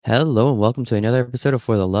Hello and welcome to another episode of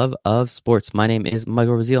For the Love of Sports. My name is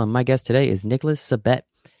Michael Raziel and my guest today is Nicolas Sabet.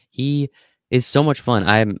 He is so much fun.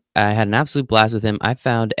 I had an absolute blast with him. I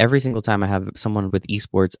found every single time I have someone with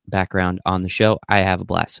esports background on the show, I have a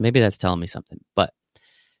blast. So maybe that's telling me something. But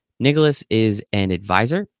Nicolas is an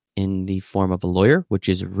advisor in the form of a lawyer, which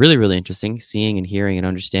is really, really interesting, seeing and hearing and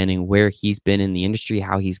understanding where he's been in the industry,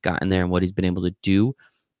 how he's gotten there, and what he's been able to do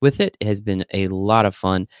with it. Has been a lot of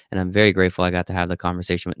fun, and I'm very grateful I got to have the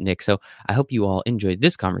conversation with Nick. So I hope you all enjoyed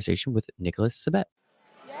this conversation with Nicolas Sabet.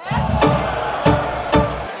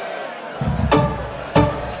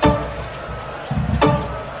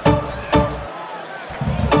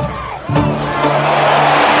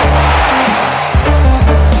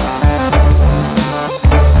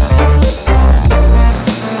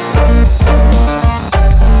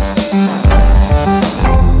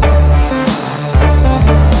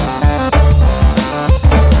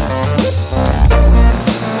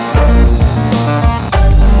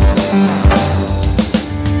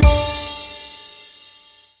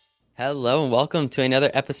 Hello and welcome to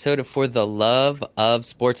another episode of For the Love of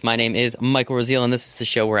Sports. My name is Michael Raziel, and this is the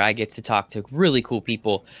show where I get to talk to really cool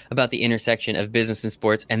people about the intersection of business and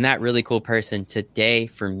sports. And that really cool person today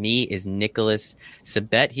for me is Nicolas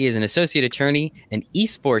Sabet. He is an associate attorney and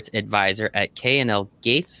esports advisor at K&L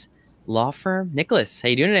Gates law firm. Nicolas, how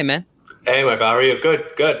you doing today, man? Hey, Michael, how are you?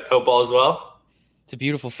 Good. Hope all is well. It's a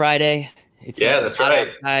beautiful Friday. That's right.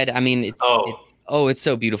 Outside. I mean, it's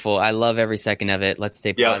so beautiful. I love every second of it. Let's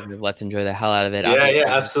stay positive. Let's enjoy the hell out of it.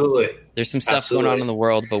 Absolutely. There's some stuff going on in the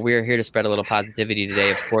world, but we're here to spread a little positivity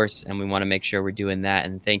today, of course, and we want to make sure we're doing that.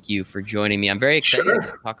 And thank you for joining me. I'm very excited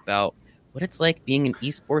to talk about what it's like being an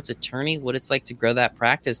esports attorney, what it's like to grow that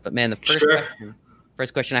practice. But man, the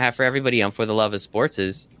first question I have for everybody on For the Love of Sports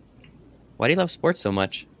is, why do you love sports so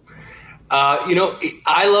much?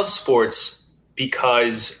 I love sports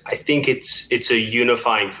because I think it's a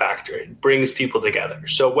unifying factor. It brings people together.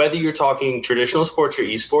 So whether you're talking traditional sports or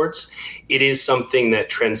esports, it is something that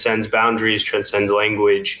transcends boundaries, transcends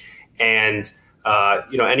language, and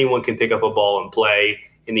anyone can pick up a ball and play.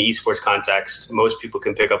 In the esports context, most people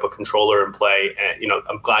can pick up a controller and play. And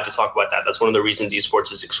I'm glad to talk about that. That's one of the reasons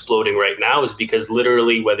esports is exploding right now, is because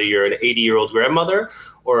literally, whether you're an 80-year-old grandmother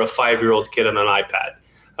or a 5-year-old kid on an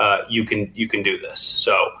iPad, you can do this.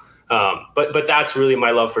 So. But that's really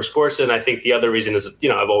my love for sports. And I think the other reason is,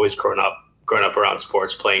 I've always grown up around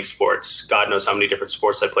sports, playing sports. God knows how many different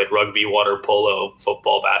sports I played: rugby, water polo,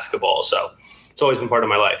 football, basketball. So it's always been part of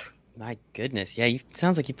my life. My goodness. Yeah.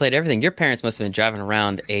 Sounds like you played everything. Your parents must have been driving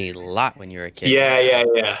around a lot when you were a kid.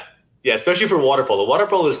 Yeah. Especially for water polo. Water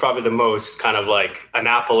polo is probably the most kind of like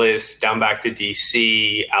Annapolis down back to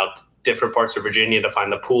DC, out different parts of Virginia to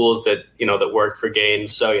find the pools that work for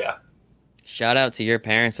games. So yeah. Shout out to your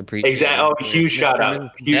parents. Appreciate exactly. Oh, huge shout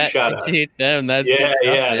out. Appreciate them. That's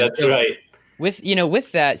that's right.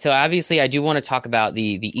 With that, so obviously I do want to talk about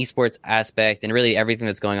the esports aspect and really everything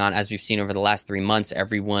that's going on. As we've seen over the last 3 months,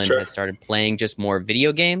 everyone has started playing just more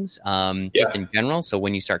video games, just in general. So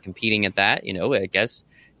when you start competing at that, I guess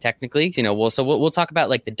technically, we'll talk about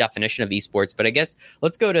like the definition of esports, but I guess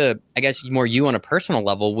let's go to, more you on a personal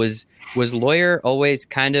level. Was lawyer always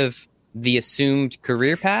kind of the assumed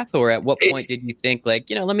career path, or at what point did you think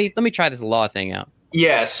let me try this law thing out?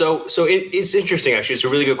 Yeah. So it's interesting, actually. It's a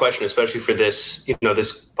really good question, especially for this,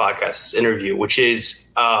 this podcast, this interview, which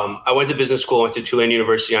is, I went to business school, went to Tulane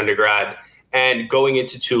University undergrad, and going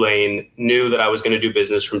into Tulane knew that I was going to do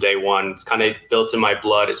business from day one. It's kind of built in my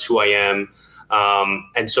blood. It's who I am.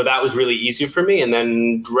 And so that was really easy for me. And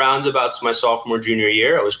then roundabouts my sophomore, junior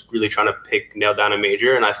year, I was really trying to nail down a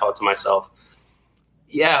major. And I thought to myself,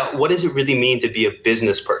 what does it really mean to be a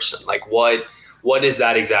business person? Like, what does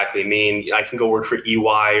that exactly mean? I can go work for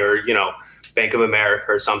EY or, Bank of America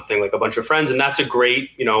or something, like a bunch of friends. And that's a great,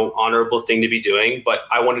 honorable thing to be doing. But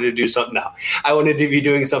I wanted to do something now. I wanted to be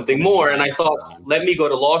doing something more. And I thought, let me go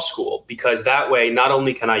to law school, because that way, not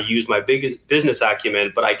only can I use my biggest business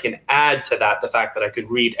acumen, but I can add to that the fact that I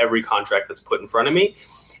could read every contract that's put in front of me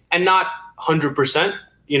and not 100%,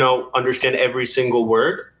 understand every single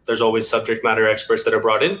word. There's always subject matter experts that are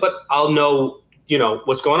brought in, but I'll know,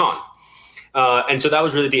 what's going on. And so that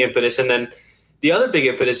was really the impetus. And then the other big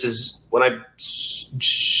impetus is when I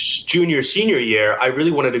junior, senior year, I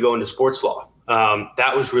really wanted to go into sports law.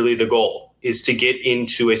 That was really the goal, is to get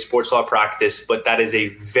into a sports law practice, but that is a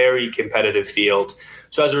very competitive field.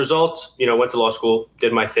 So as a result, went to law school,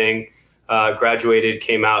 did my thing, graduated,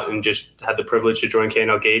 came out, and just had the privilege to join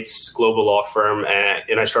K&L Gates, global law firm.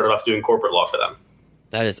 And I started off doing corporate law for them.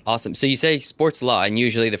 That is awesome. So you say sports law, and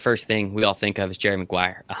usually the first thing we all think of is Jerry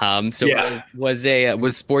Maguire. So Yeah.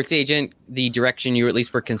 was sports agent the direction you at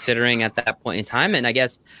least were considering at that point in time? And I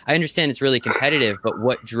guess I understand it's really competitive, but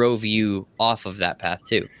what drove you off of that path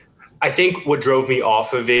too? I think what drove me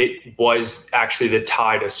off of it was actually the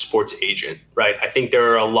tie to sports agent, right? I think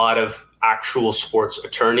there are a lot of actual sports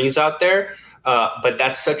attorneys out there, but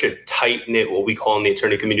that's such a tight knit, what we call in the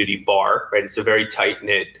attorney community, bar, right? It's a very tight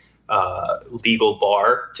knit legal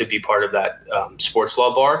bar to be part of that sports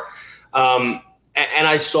law bar. And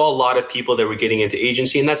I saw a lot of people that were getting into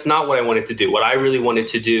agency, and that's not what I wanted to do. What I really wanted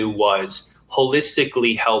to do was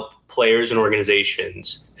holistically help players and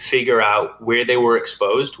organizations figure out where they were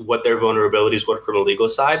exposed, what their vulnerabilities were from a legal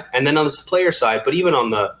side, and then on the player side, but even on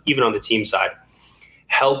the team side,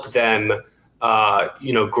 help them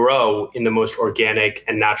grow in the most organic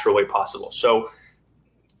and natural way possible. So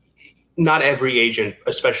not every agent,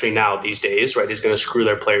 especially now these days, right, is going to screw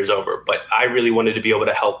their players over. But I really wanted to be able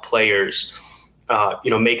to help players,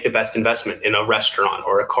 make the best investment in a restaurant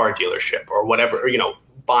or a car dealership or whatever,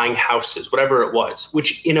 buying houses, whatever it was,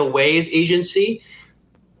 which in a way is agency.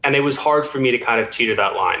 And it was hard for me to kind of teeter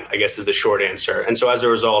that line, I guess is the short answer. And so as a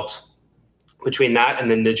result, between that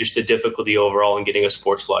and then just the difficulty overall in getting a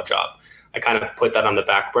sports law job, I kind of put that on the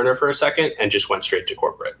back burner for a second and just went straight to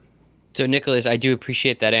corporate. So, Nicholas, I do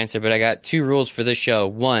appreciate that answer, but I got two rules for this show.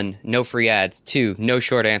 One, no free ads. Two, no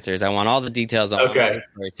short answers. I want all the details on all the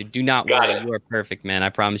stories. So do not worry. You are perfect, man. I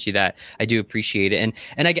promise you that. I do appreciate it.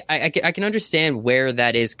 And I can understand where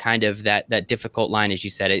that is kind of that difficult line, as you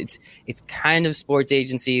said. It's kind of sports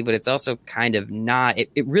agency, but it's also kind of not.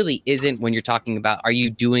 It really isn't when you're talking about, are you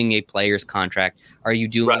doing a player's contract? Are you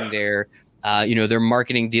doing their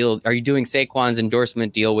marketing deal? Are you doing Saquon's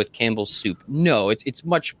endorsement deal with Campbell's Soup? No, it's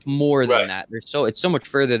much more than that. It's so much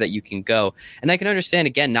further that you can go. And I can understand,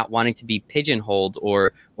 again, not wanting to be pigeonholed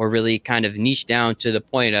or really kind of niche down to the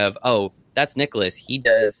point of, oh, that's Nicholas.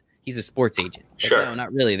 He's a sports agent. Sure. No,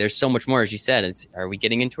 not really. There's so much more, as you said. Are we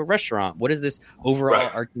getting into a restaurant? What does this overall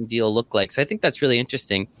arching deal look like? So I think that's really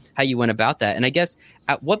interesting how you went about that. And I guess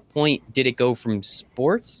at what point did it go from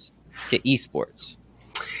sports to esports?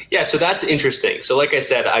 Yeah, so that's interesting. So like I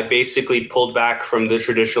said, I basically pulled back from the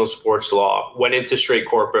traditional sports law, went into straight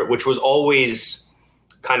corporate, which was always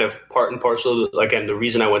kind of part and parcel. Again, the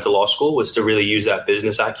reason I went to law school was to really use that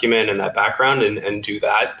business acumen and that background and do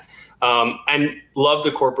that. And love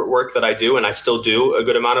the corporate work that I do, and I still do a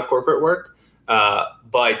good amount of corporate work.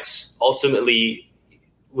 But ultimately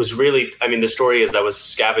was really, the story is I was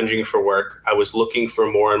scavenging for work. I was looking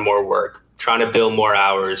for more and more work, trying to build more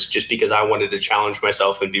hours just because I wanted to challenge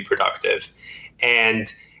myself and be productive,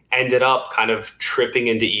 and ended up kind of tripping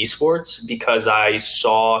into esports because I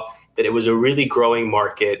saw that it was a really growing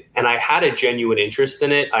market and I had a genuine interest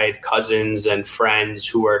in it. I had cousins and friends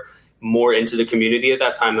who were more into the community at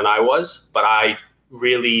that time than I was, but I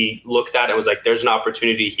really looked at it and was like, there's an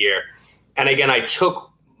opportunity here. And again, I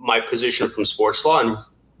took my position from sports law and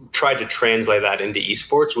tried to translate that into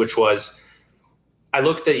esports, which was, I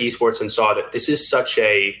looked at esports and saw that this is such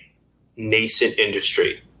a nascent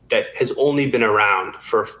industry that has only been around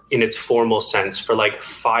in its formal sense for like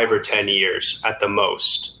 5 or 10 years at the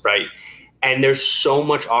most, right? And there's so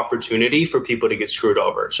much opportunity for people to get screwed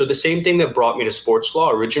over. So the same thing that brought me to sports law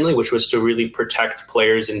originally, which was to really protect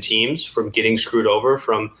players and teams from getting screwed over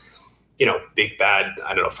from, big bad,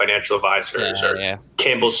 financial advisors or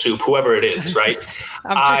Campbell's Soup, whoever it is, right?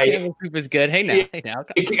 I'm sure Campbell's Soup is good. Hey now.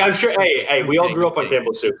 I'm sure. Hey, we all grew up on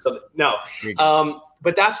Campbell's Soup. So no,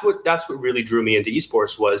 but that's what really drew me into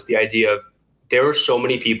esports was the idea of there are so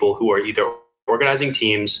many people who are either organizing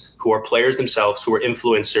teams, who are players themselves, who are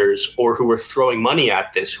influencers, or who are throwing money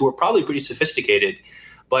at this, who are probably pretty sophisticated,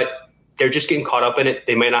 but they're just getting caught up in it.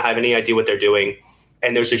 They might not have any idea what they're doing.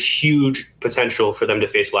 And there's a huge potential for them to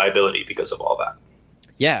face liability because of all that.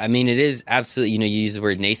 Yeah, it is absolutely, you use the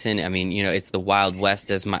word nascent. It's the Wild West,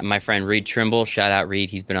 as my friend Reed Trimble, shout out Reed.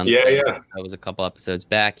 He's been on the show. That was a couple episodes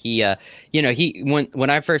back. He, when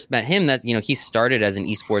I first met him, he started as an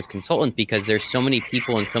esports consultant because there's so many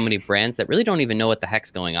people and so many brands that really don't even know what the heck's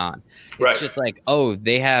going on. It's just like, oh,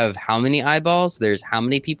 they have how many eyeballs? There's how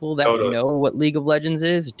many people that know what League of Legends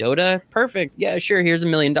is? Dota? Perfect. Yeah, sure. Here's $1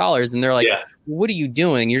 million. And they're like, what are you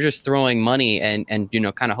doing? You're just throwing money and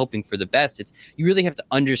kind of hoping for the best. You really have to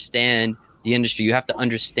understand the industry. You have to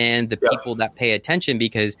understand the people that pay attention,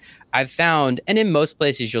 because I've found, and in most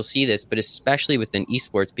places you'll see this, but especially within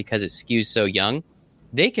esports, because it skews so young,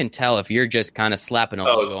 they can tell if you're just kind of slapping a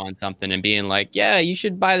logo on something and being like, yeah, you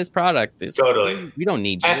should buy this product. Totally. We don't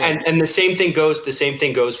need you. And the same thing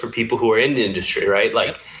goes for people who are in the industry, right?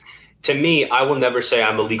 Like, to me, I will never say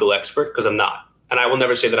I'm a legal expert because I'm not. And I will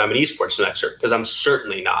never say that I'm an esports expert because I'm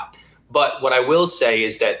certainly not. But what I will say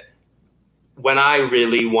is that when I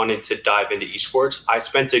really wanted to dive into esports, I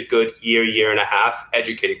spent a good year and a half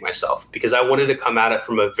educating myself because I wanted to come at it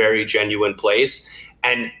from a very genuine place.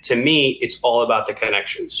 And to me, it's all about the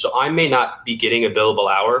connections. So I may not be getting a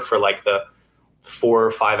billable hour for like the 4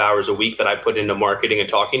 or 5 hours a week that I put into marketing and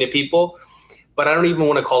talking to people, but I don't even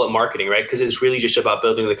want to call it marketing, right? Because it's really just about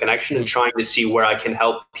building the connection and trying to see where I can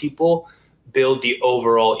help people build the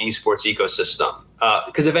overall esports ecosystem.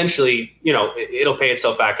 Because eventually, it'll pay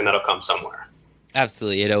itself back and that'll come somewhere.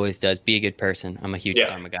 Absolutely. It always does. Be a good person. I'm a huge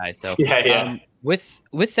karma guy. So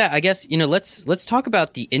with that, I guess, let's talk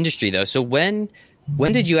about the industry though. So when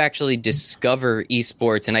did you actually discover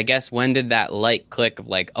esports? And I guess when did that light click of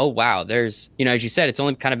like, oh wow, there's, as you said, it's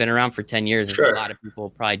only kind of been around for 10 years. There's a lot of people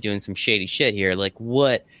probably doing some shady shit here. Like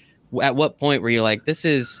at what point were you like, this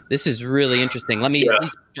is really interesting. Let me at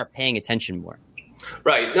least start paying attention more.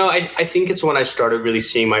 Right. No, I think it's when I started really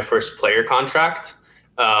seeing my first player contract.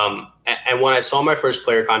 And when I saw my first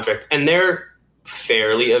player contract, and they're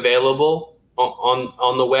fairly available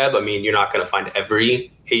on the web. I mean, you're not going to find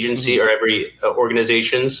every agency or every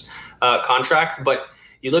organization's contract, but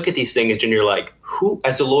you look at these things and you're like, who,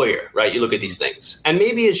 as a lawyer, right? You look at these things, and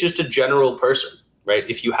maybe it's just a general person, right?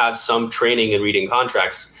 If you have some training in reading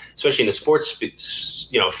contracts, especially in the sports,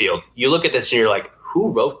 field, you look at this and you're like,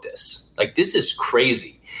 who wrote this? Like, this is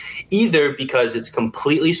crazy. Either because it's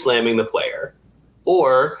completely slamming the player,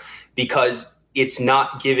 or because it's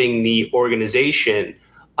not giving the organization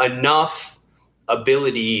enough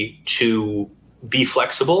ability to be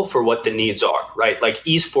flexible for what the needs are, right? Like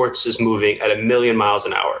esports is moving at 1,000,000 miles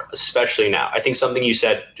an hour, especially now. I think something you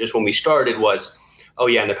said just when we started was, oh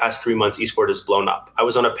yeah, in the past 3 months, esport has blown up. I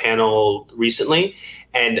was on a panel recently,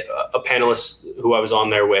 and a panelist who I was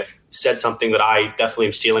on there with said something that I definitely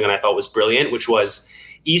am stealing and I thought was brilliant, which was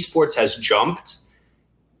esports has jumped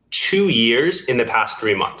 2 years in the past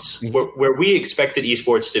 3 months. Where we expected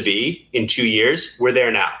esports to be in 2 years, we're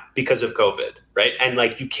there now because of COVID, right? And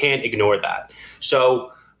like, you can't ignore that.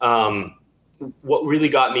 So what really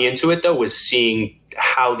got me into it though was seeing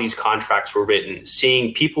how these contracts were written,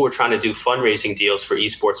 seeing people were trying to do fundraising deals for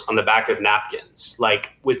esports on the back of napkins,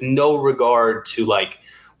 like with no regard to like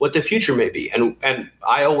what the future may be. And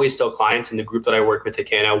I always tell clients in the group that I work with at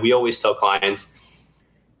KNL, we always tell clients,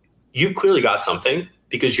 you've clearly got something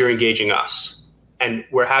because you're engaging us, and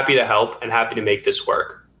we're happy to help and happy to make this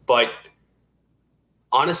work. But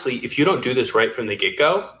honestly, if you don't do this right from the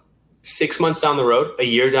get-go, 6 months down the road, a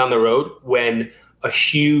year down the road, when a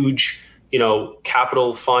huge,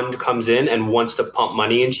 capital fund comes in and wants to pump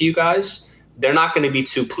money into you guys, they're not going to be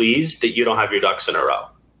too pleased that you don't have your ducks in a row.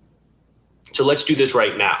 So let's do this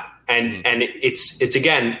right now. And it's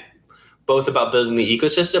again, both about building the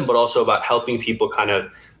ecosystem, but also about helping people kind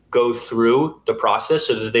of go through the process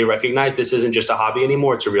so that they recognize this isn't just a hobby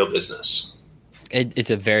anymore, it's a real business.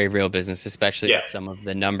 It's a very real business, especially with some of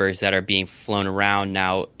the numbers that are being flown around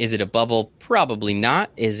now. Is it a bubble? Probably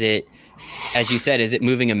not. Is it, as you said, is it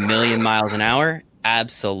moving 1,000,000 miles an hour?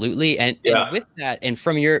 Absolutely. And with that, and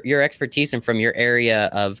from your expertise and from your area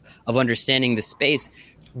of understanding the space,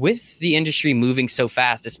 with the industry moving so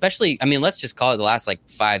fast, especially, I mean, let's just call it the last like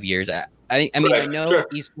 5 years. I know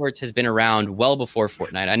esports has been around well before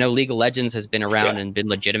Fortnite. I know League of Legends has been around and been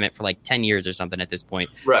legitimate for like 10 years or something at this point.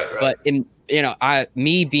 Right. But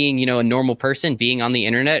me being, a normal person, being on the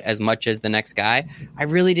internet as much as the next guy, I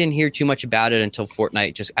really didn't hear too much about it until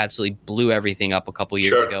Fortnite just absolutely blew everything up a couple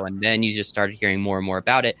years ago. And then you just started hearing more and more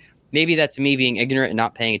about it. Maybe that's me being ignorant and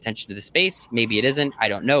not paying attention to the space. Maybe it isn't. I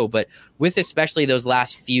don't know. But with especially those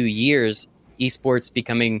last few years, esports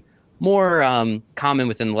becoming more common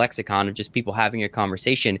within the lexicon of just people having a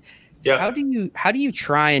conversation. Yeah. How do you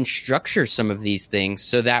try and structure some of these things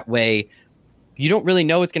so that way you don't really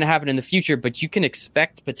know what's going to happen in the future, but you can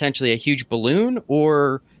expect potentially a huge balloon,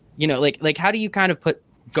 or like how do you kind of put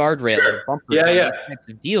guardrails or bumpers on these types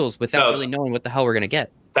of deals without really knowing what the hell we're going to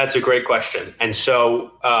get? That's a great question. And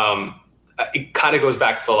so it kind of goes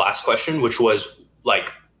back to the last question, which was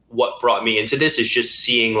like, what brought me into this is just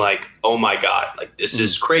seeing like, oh my God, like this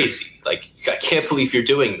is crazy. Like, I can't believe you're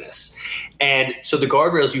doing this. And so the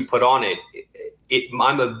guardrails you put on it,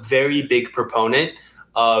 I'm a very big proponent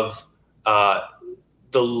of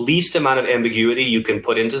the least amount of ambiguity you can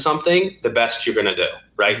put into something, the best you're going to do,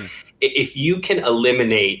 right? If you can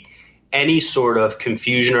eliminate any sort of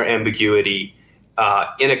confusion or ambiguity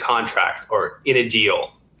in a contract or in a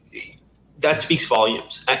deal, that speaks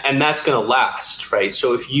volumes, and that's going to last, right?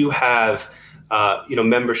 So if you have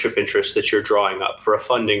membership interests that you're drawing up for a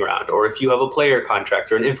funding round, or if you have a player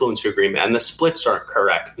contract or an influencer agreement and the splits aren't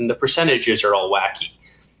correct and the percentages are all wacky,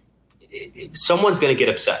 someone's going to get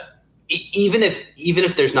upset. Even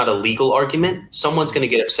if there's not a legal argument, someone's going to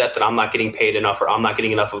get upset that I'm not getting paid enough, or I'm not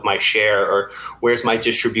getting enough of my share, or where's my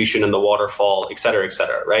distribution in the waterfall, et cetera,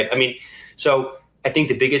 right? I mean, so I think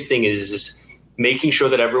the biggest thing is making sure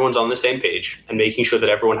that everyone's on the same page and making sure that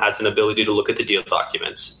everyone has an ability to look at the deal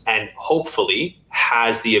documents and hopefully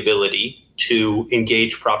has the ability to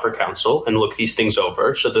engage proper counsel and look these things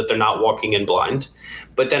over so that they're not walking in blind.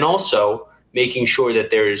 But then also making sure that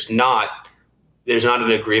there's not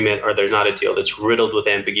an agreement or there's not a deal that's riddled with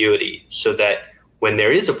ambiguity, so that when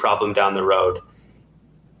there is a problem down the road,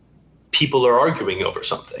 people are arguing over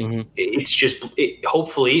something. Mm-hmm. It's just,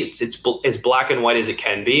 hopefully it's as black and white as it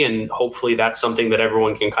can be. And hopefully that's something that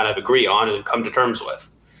everyone can kind of agree on and come to terms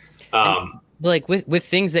with. Like with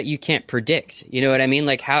things that you can't predict, you know what I mean?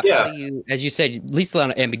 Like how do you, as you said, at least a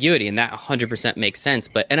lot of ambiguity, and that 100% makes sense.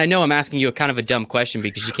 And I know I'm asking you a kind of a dumb question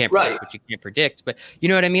because you can't predict what you can't predict, but you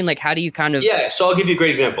know what I mean? Like how do you kind of... Yeah, so I'll give you a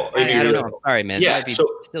great example. I don't know. Sorry, man. Yeah, that might be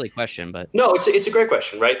a silly question, but... No, it's a great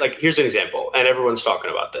question, right? Like here's an example, and everyone's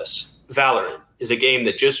talking about this. Valorant is a game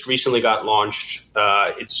that just recently got launched.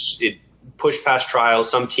 It pushed past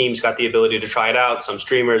trials. Some teams got the ability to try it out, some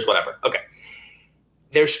streamers, whatever. Okay.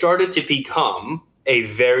 There started to become a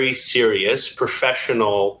very serious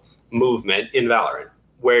professional movement in Valorant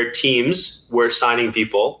where teams were signing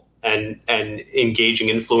people and engaging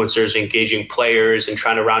influencers, engaging players, and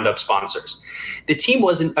trying to round up sponsors. The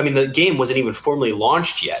game wasn't even formally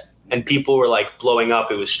launched yet, and people were like blowing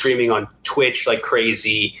up. It was streaming on Twitch like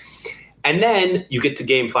crazy. And then you get the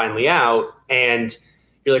game finally out and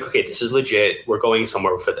you're like, okay, this is legit. We're going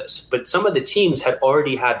somewhere for this. But some of the teams had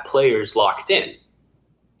already had players locked in.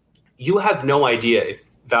 You have no idea if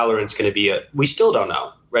Valorant's going to be we still don't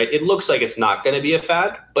know, right? It looks like it's not going to be a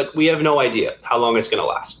fad, but we have no idea how long it's going to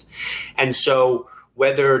last. And so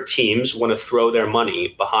whether teams want to throw their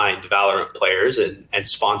money behind Valorant players and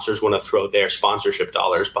sponsors want to throw their sponsorship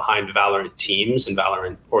dollars behind Valorant teams and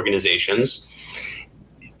Valorant organizations,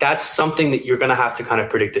 that's something that you're going to have to kind of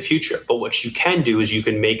predict the future. But what you can do is you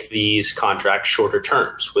can make these contracts shorter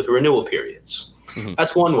terms with renewal periods. Mm-hmm.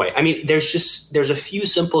 That's one way. I mean, there's a few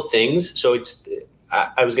simple things. So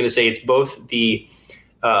I was going to say it's both the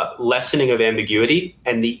lessening of ambiguity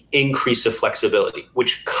and the increase of flexibility,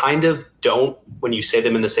 which kind of don't, when you say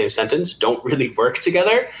them in the same sentence, don't really work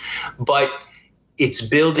together. But it's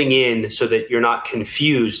building in so that you're not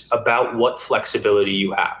confused about what flexibility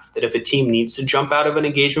you have. That if a team needs to jump out of an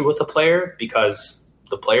engagement with a player because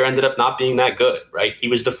the player ended up not being that good, right? He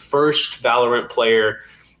was the first Valorant player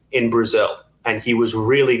in Brazil, and he was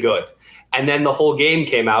really good. And then the whole game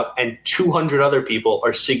came out, and 200 other people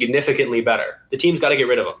are significantly better. The team's got to get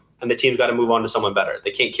rid of them, and the team's got to move on to someone better.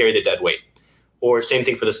 They can't carry the dead weight. Or same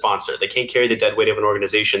thing for the sponsor. They can't carry the dead weight of an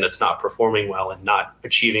organization that's not performing well and not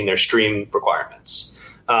achieving their stream requirements.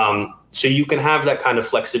 So you can have that kind of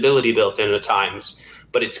flexibility built in at times,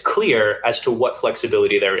 but it's clear as to what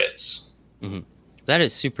flexibility there is. Mm-hmm. That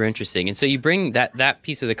is super interesting. And so you bring that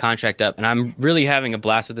piece of the contract up, and I'm really having a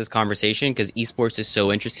blast with this conversation because esports is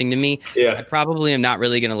so interesting to me. Yeah. I probably am not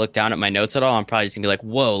really going to look down at my notes at all. I'm probably just going to be like,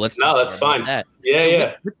 whoa, let's talk that's fine. That. Yeah, so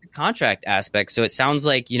yeah. With the contract aspect, so it sounds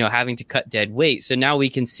like, having to cut dead weight. So now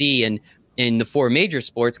we can see in the four major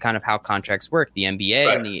sports kind of how contracts work. The NBA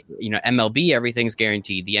right. and the MLB, everything's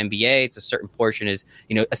guaranteed. The NBA, it's a certain portion is,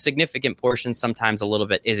 a significant portion, sometimes a little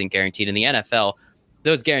bit isn't guaranteed. In the NFL,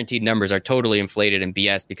 those guaranteed numbers are totally inflated and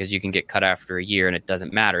BS because you can get cut after a year and it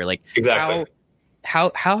doesn't matter. Like exactly.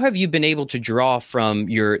 How have you been able to draw from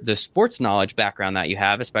the sports knowledge background that you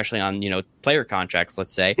have, especially on, player contracts,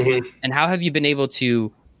 let's say, mm-hmm. and how have you been able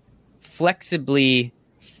to flexibly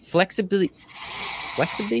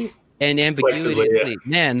and ambiguity. Yeah.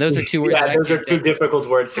 Man, those are two words. Yeah, those are two difficult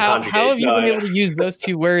words to conjugate. How have you been able to use those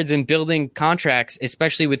two words in building contracts,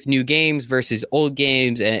 especially with new games versus old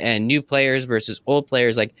games and new players versus old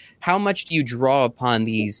players? Like, how much do you draw upon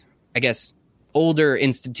these, I guess, older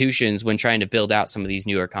institutions when trying to build out some of these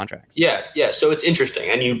newer contracts? Yeah. So it's interesting.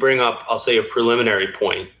 And you bring up, I'll say, a preliminary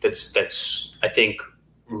point that's I think,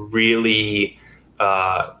 really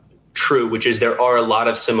true, which is there are a lot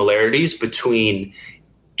of similarities between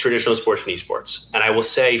traditional sports and esports. And I will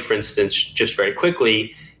say, for instance, just very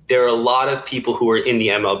quickly, there are a lot of people who are in the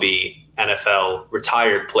MLB, NFL,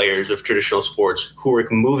 retired players of traditional sports who are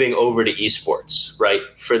moving over to esports, right,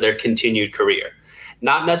 for their continued career.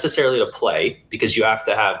 Not necessarily to play, because you have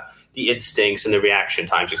to have the instincts and the reaction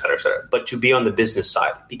times, et cetera, but to be on the business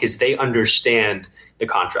side, because they understand the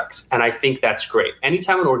contracts. And I think that's great.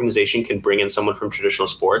 Anytime an organization can bring in someone from traditional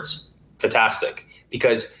sports, fantastic,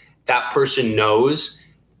 because that person knows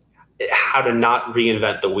how to not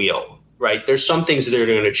reinvent the wheel, right? There's some things that are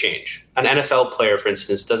going to change. An NFL player, for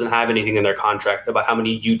instance, doesn't have anything in their contract about how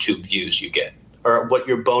many YouTube views you get or what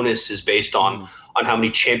your bonus is based on how many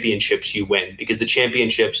championships you win, because the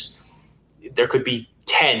championships, there could be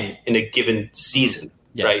 10 in a given season,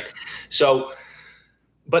 right? So,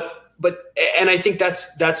 and I think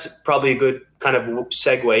that's probably a good kind of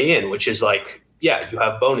segue in, which is like, yeah, you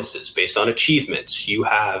have bonuses based on achievements. You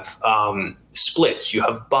have splits. You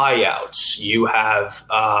have buyouts. You have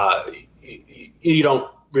you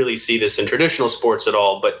don't really see this in traditional sports at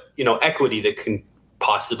all, but equity that can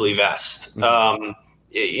possibly vest. Name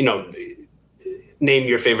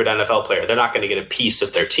your favorite NFL player. They're not going to get a piece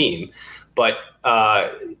of their team, but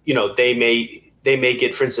they may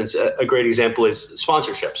get, for instance, a great example is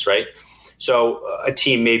sponsorships, right? So a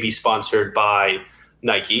team may be sponsored by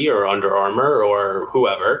Nike or Under Armour or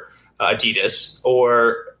whoever, Adidas,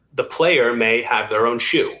 or the player may have their own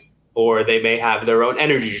shoe, or they may have their own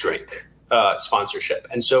energy drink sponsorship.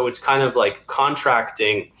 And so it's kind of like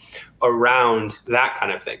contracting around that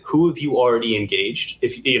kind of thing. Who have you already engaged?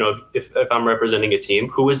 If I'm representing a team,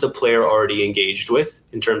 who is the player already engaged with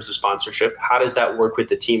in terms of sponsorship? How does that work with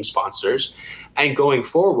the team sponsors? And going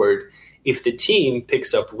forward, if the team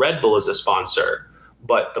picks up Red Bull as a sponsor,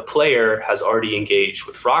 but the player has already engaged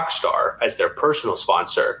with Rockstar as their personal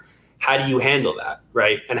sponsor, how do you handle that,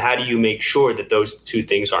 right? And how do you make sure that those two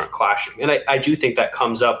things aren't clashing? And I do think that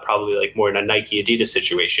comes up probably like more in a Nike Adidas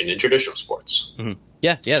situation in traditional sports. Mm-hmm.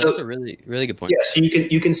 Yeah, so, that's a really, really good point. Yeah, so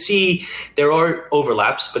you can see there are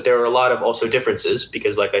overlaps, but there are a lot of also differences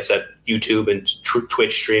because, like I said, YouTube and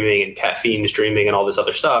Twitch streaming and caffeine streaming and all this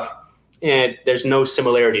other stuff, and there's no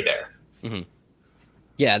similarity there. Mm-hmm.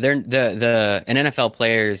 Yeah, an NFL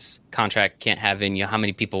player's contract can't have in how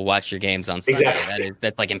many people watch your games on Sunday. Exactly.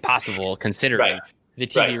 That's like impossible considering the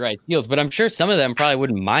TV rights deals. But I'm sure some of them probably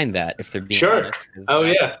wouldn't mind that if they're being honest. Oh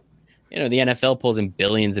yeah. The NFL pulls in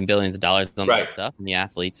billions and billions of dollars on that stuff, and the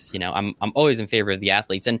athletes. I'm always in favor of the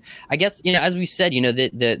athletes, and I guess as we said,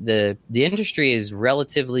 the industry is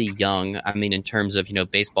relatively young. I mean, in terms of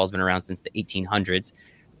baseball's been around since the 1800s.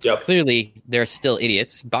 Yep. Clearly, they're still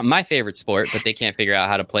idiots. But my favorite sport, but they can't figure out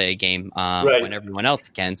how to play a game when everyone else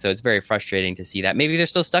can. So it's very frustrating to see that. Maybe they're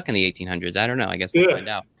still stuck in the 1800s. I don't know. I guess we'll find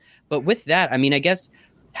out. But with that, I mean, I guess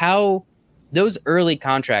how those early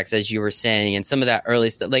contracts, as you were saying, and some of that early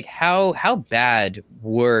stuff, like how bad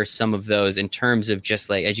were some of those in terms of just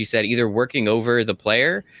like, as you said, either working over the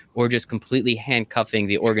player or just completely handcuffing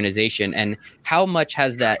the organization? And how much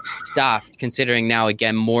has that stopped, considering now,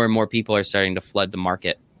 again, more and more people are starting to flood the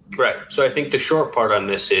market? Right. So I think the short part on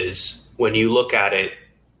this is when you look at it,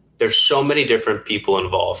 there's so many different people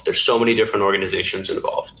involved. There's so many different organizations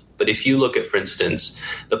involved. But if you look at, for instance,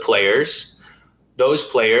 the players, those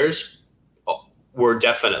players were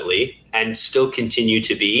definitely and still continue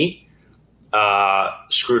to be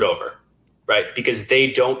screwed over, right? Because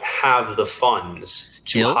they don't have the funds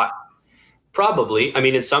to probably. I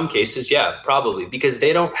mean, in some cases, yeah, probably because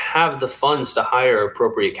they don't have the funds to hire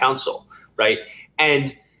appropriate counsel, right?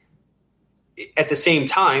 And at the same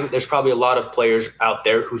time, there's probably a lot of players out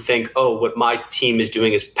there who think, oh, what my team is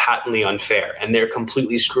doing is patently unfair and they're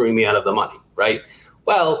completely screwing me out of the money, right?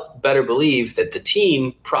 Well, better believe that the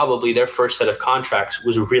team, probably their first set of contracts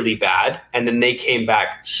was really bad. And then they came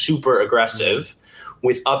back super aggressive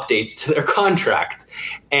with updates to their contract.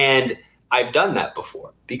 And I've done that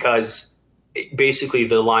before because basically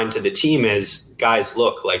the line to the team is, guys,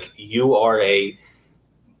 look, like you are a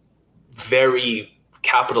very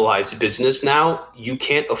capitalized business now. You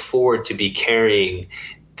can't afford to be carrying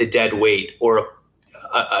the dead weight or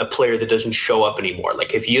a player that doesn't show up anymore.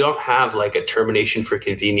 Like if you don't have like a termination for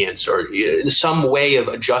convenience or some way of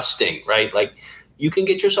adjusting, right? Like you can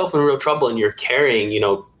get yourself in real trouble and you're carrying,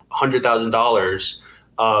 $100,000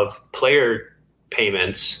 of player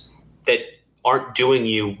payments that aren't doing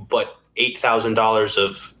you but $8,000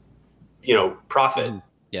 of, profit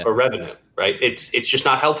or revenue. Right. It's just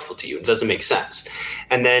not helpful to you. It doesn't make sense.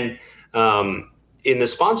 And then in the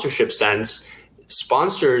sponsorship sense,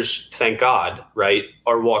 sponsors, thank God, right,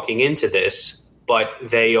 are walking into this, but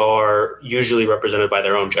they are usually represented by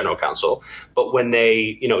their own general counsel. But when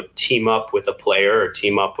they, team up with a player or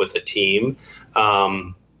team up with a team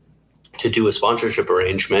to do a sponsorship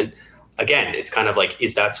arrangement, again, it's kind of like,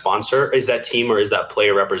 is that team or is that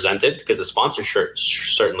player represented? Because the sponsorship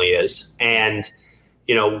certainly is. And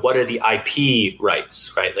what are the IP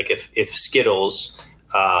rights, right? Like if Skittles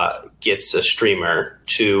gets a streamer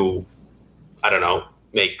to, I don't know,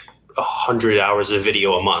 make 100 hours of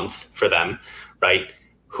video a month for them, right?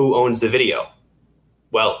 Who owns the video?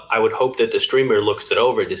 Well, I would hope that the streamer looks it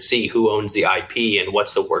over to see who owns the IP and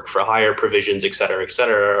what's the work for hire provisions, et cetera,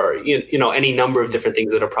 or any number of different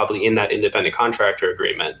things that are probably in that independent contractor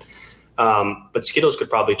agreement. But Skittles could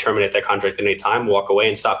probably terminate that contract at any time, walk away,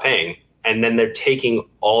 and stop paying. And then they're taking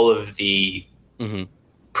all of the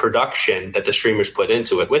production that the streamers put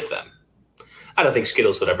into it with them. I don't think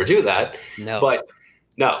Skittles would ever do that. No. But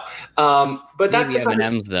that's maybe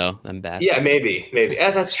M&M's though. I'm bad. Yeah, maybe.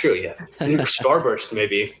 Yeah, that's true. Yeah, Starburst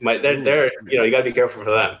maybe. They're you got to be careful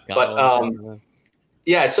for them.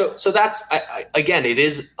 Yeah. So that's again, it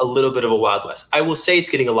is a little bit of a Wild West. I will say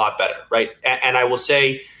it's getting a lot better, right? And I will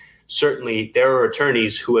say certainly there are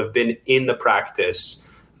attorneys who have been in the practice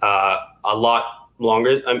a lot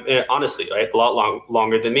longer. Honestly, right, a lot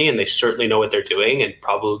longer than me, and they certainly know what they're doing, and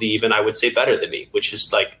probably even I would say better than me, which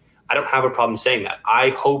is like. I don't have a problem saying that.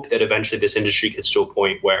 I hope that eventually this industry gets to a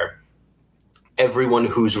point where everyone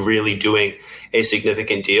who's really doing a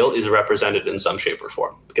significant deal is represented in some shape or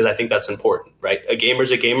form, because I think that's important, right? A gamer's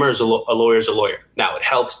a gamer, a lawyer's a lawyer. Now, it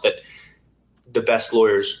helps that the best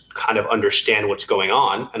lawyers kind of understand what's going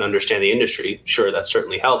on and understand the industry. Sure, that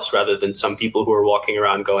certainly helps, rather than some people who are walking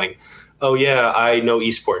around going, oh, yeah, I know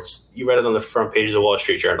esports. You read it on the front page of the Wall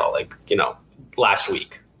Street Journal, last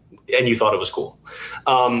week. And you thought it was cool.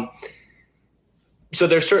 So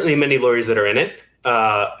there's certainly many lawyers that are in it.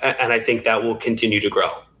 And I think that will continue to grow.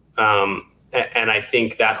 And I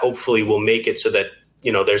think that hopefully will make it so that,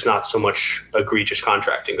 there's not so much egregious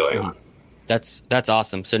contracting going on. That's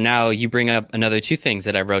awesome. So now you bring up another two things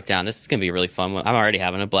that I wrote down. This is going to be a really fun one. I'm already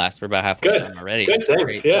having a blast. We're about halfway done already. Good,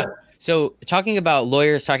 same. Yeah. So talking about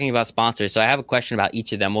lawyers, talking about sponsors. So I have a question about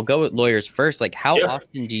each of them. We'll go with lawyers first. Like how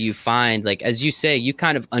often do you find, like, as you say, you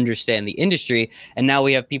kind of understand the industry, and now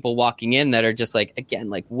we have people walking in that are just like, again,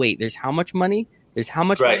 like, wait, there's how much money? There's how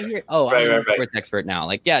much money here? Oh, I'm a sports expert now.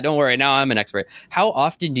 Like, yeah, don't worry. Now I'm an expert. How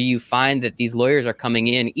often do you find that these lawyers are coming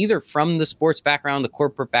in either from the sports background, the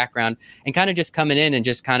corporate background, and kind of just coming in and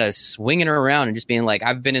just kind of swinging her around and just being like,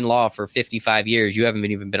 I've been in law for 55 years. You haven't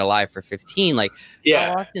even been alive for 15. Like,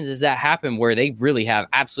 how often does that happen where they really have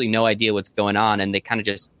absolutely no idea what's going on and they kind of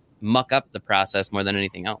just muck up the process more than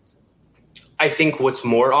anything else? I think what's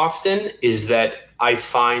more often is that I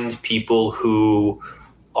find people who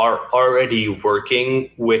are already working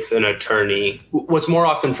with an attorney. What's more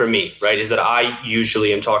often for me, right, is that I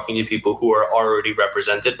usually am talking to people who are already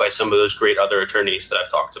represented by some of those great other attorneys that I've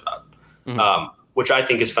talked about, which I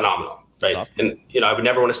think is phenomenal, right? Awesome. And, I would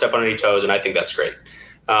never want to step on any toes, and I think that's great.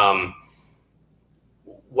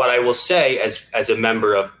 What I will say as a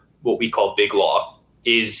member of what we call big law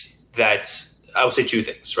is that I will say two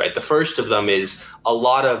things, right? The first of them is a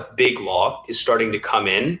lot of big law is starting to come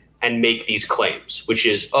in and make these claims, which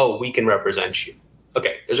is, oh, we can represent you.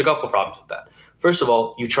 Okay, there's a couple of problems with that. First of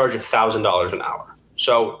all, you charge $1,000 an hour.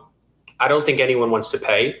 So I don't think anyone wants to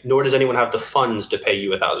pay, nor does anyone have the funds to pay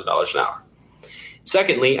you $1,000 an hour.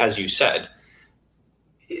 Secondly, as you said,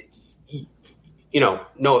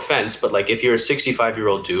 no offense, but like if you're a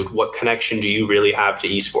 65-year-old dude, what connection do you really have to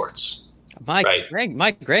esports? My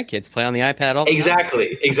grandkids play on the iPad all the time.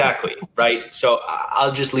 Exactly. Right. So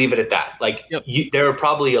I'll just leave it at that. Like there are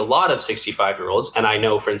probably a lot of 65-year-olds. And I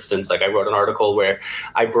know, for instance, like I wrote an article where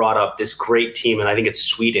I brought up this great team, and I think it's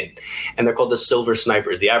Sweden, and they're called the Silver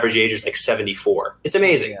Snipers. The average age is like 74. It's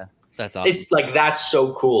amazing. Yeah, that's awesome. It's like, that's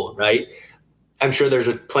so cool. Right. I'm sure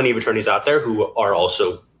there's plenty of attorneys out there who are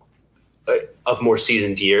also of more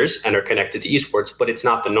seasoned years and are connected to esports, but it's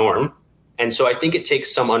not the norm. And so I think it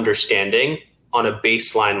takes some understanding on a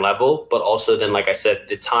baseline level, but also then, like I said,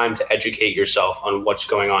 the time to educate yourself on what's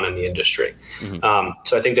going on in the industry.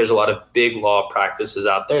 So I think there's a lot of big law practices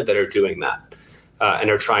out there that are doing that and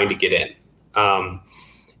are trying to get in.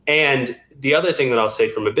 And the other thing that I'll say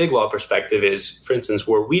from a big law perspective is, for instance,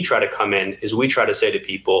 where we try to come in is we try to say to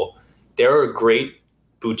people, there are great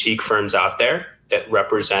boutique firms out there that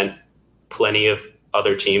represent plenty of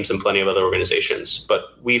other teams and plenty of other organizations.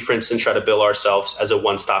 But we, for instance, try to bill ourselves as a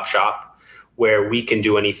one-stop shop where we can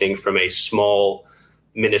do anything from a small,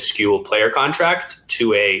 minuscule player contract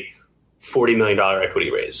to a $40 million equity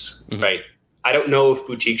raise, right? I don't know if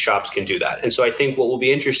boutique shops can do that. And so I think what will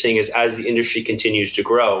be interesting is as the industry continues to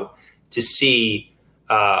grow, to see,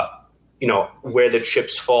 where the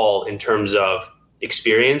chips fall in terms of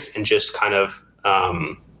experience and just kind of,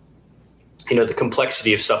 the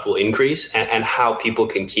complexity of stuff will increase and how people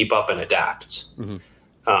can keep up and adapt.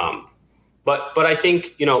 But I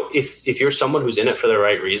think, if you're someone who's in it for the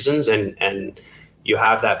right reasons and you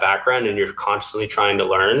have that background and you're constantly trying to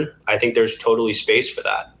learn, I think there's totally space for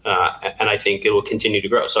that. And I think it will continue to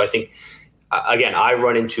grow. So I think, again, I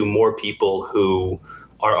run into more people who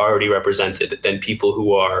are already represented than people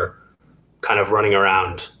who are kind of running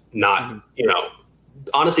around, not,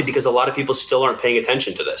 honestly, because a lot of people still aren't paying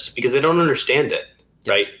attention to this because they don't understand it,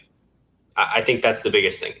 right? I think that's the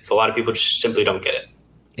biggest thing. Is a lot of people just simply don't get it.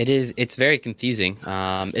 It is. It's very confusing.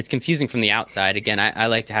 It's confusing from the outside. Again, I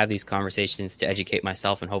like to have these conversations to educate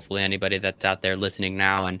myself, and hopefully anybody that's out there listening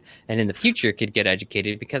now and in the future could get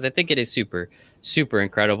educated, because I think it is super, super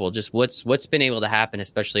incredible just what's been able to happen,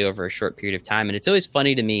 especially over a short period of time. And it's always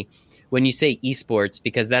funny to me when you say esports,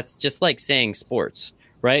 because that's just like saying sports.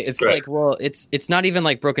 Right. It's right. Like, well, it's not even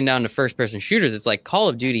like broken down to first person shooters. It's like Call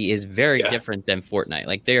of Duty is very different than Fortnite.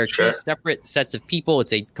 Like, they are two separate sets of people.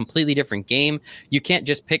 It's a completely different game. You can't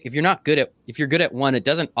just pick if you're good at one, it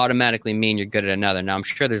doesn't automatically mean you're good at another. Now, I'm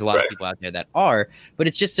sure there's a lot of people out there that are, but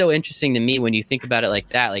it's just so interesting to me when you think about it like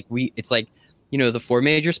that. Like, it's like, the four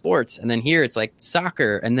major sports, and then here it's like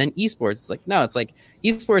soccer and then esports. It's like, no, it's like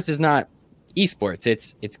esports is not esports.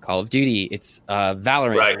 It's Call of Duty, it's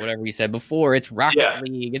Valorant, or whatever you said before, it's Rocket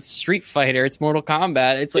League, it's Street Fighter, it's Mortal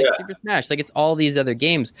Kombat, it's like Super Smash, like it's all these other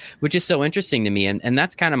games, which is so interesting to me. And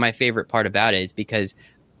that's kind of my favorite part about it, is because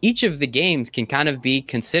each of the games can kind of be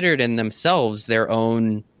considered in themselves their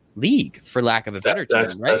own league, for lack of a better term,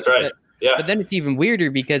 right? That's right. But then it's even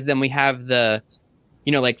weirder, because then we have the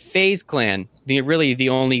like FaZe Clan, the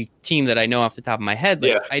only team that I know off the top of my head.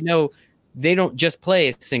 Like, I know they don't just play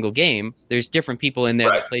a single game. There's different people in there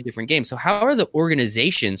that play different games. So how are the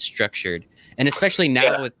organizations structured? And especially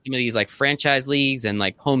now with some of these like franchise leagues and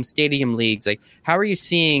like home stadium leagues, like how are you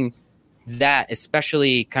seeing that,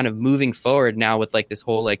 especially kind of moving forward now with like this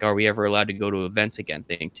whole, like, are we ever allowed to go to events again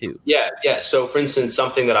thing too? Yeah. So for instance,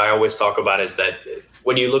 something that I always talk about is that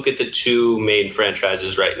when you look at the two main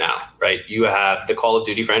franchises right now, right, you have the Call of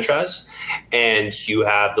Duty franchise and you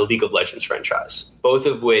have the League of Legends franchise, both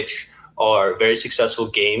of which are very successful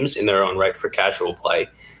games in their own right for casual play.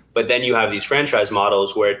 But then you have these franchise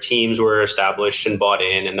models where teams were established and bought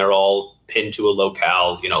in, and they're all pinned to a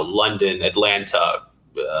locale, London, Atlanta,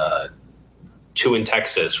 two in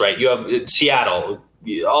Texas, right? You have Seattle,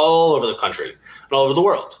 all over the country and all over the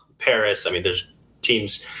world. Paris, I mean, there's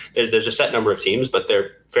teams, there's a set number of teams, but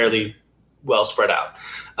they're fairly well spread out.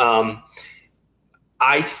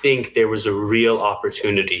 I think there was a real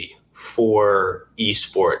opportunity for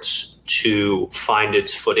esports to find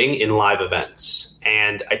its footing in live events.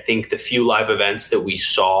 And I think the few live events that we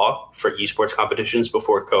saw for esports competitions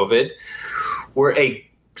before COVID were a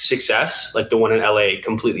success. Like the one in LA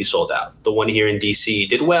completely sold out. The one here in DC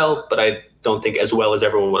did well, but I don't think as well as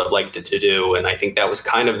everyone would have liked it to do. And I think that was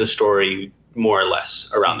kind of the story more or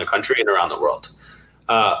less around the country and around the world.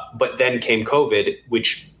 But then came COVID,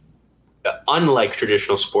 which, unlike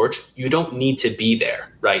traditional sports, you don't need to be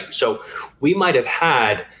there, right? So we might have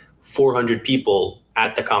had 400 people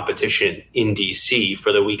at the competition in DC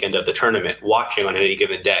for the weekend of the tournament watching on any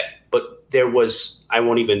given day. But there was, I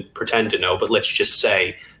won't even pretend to know, but let's just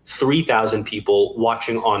say 3,000 people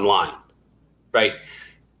watching online, right?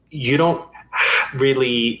 You don't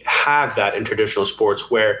really have that in traditional sports,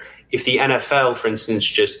 where if the NFL, for instance,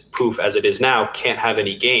 just poof as it is now, can't have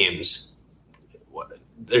any games,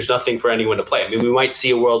 there's nothing for anyone to play. I mean, we might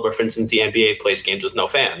see a world where, for instance, the NBA plays games with no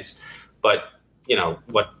fans, but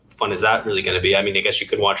what fun is that really going to be? I mean, I guess you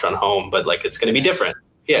could watch on home, but like, it's going to be different.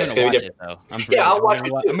 Yeah, it's going to be different. I'll watch it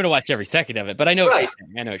too. I'm going to watch every second of it, but I know what you're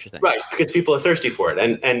saying. I know what you're saying. Right, because people are thirsty for it.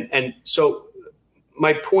 And so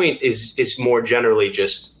my point is more generally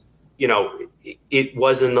just, it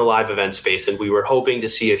was in the live event space, and we were hoping to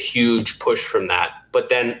see a huge push from that. But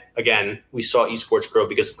then again, we saw esports grow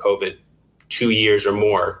because of COVID 2 years or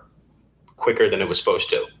more quicker than it was supposed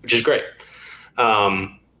to, which is great.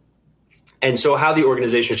 And so how the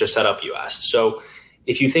organizations are set up, you asked. So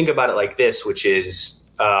if you think about it like this, which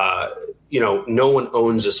is, no one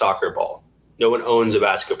owns a soccer ball. No one owns a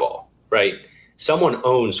basketball, right? Someone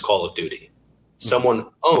owns Call of Duty. Someone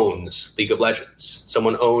owns League of Legends.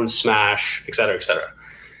 Someone owns Smash, et cetera, et cetera.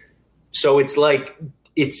 So it's like,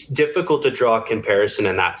 it's difficult to draw a comparison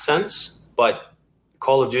in that sense. But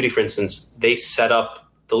Call of Duty, for instance, they set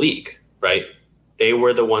up the league, right? They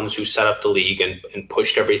were the ones who set up the league and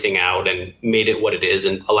pushed everything out and made it what it is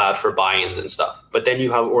and allowed for buy-ins and stuff. But then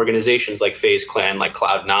you have organizations like FaZe Clan, like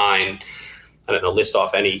Cloud9, I don't know, list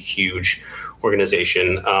off any huge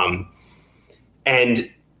organization.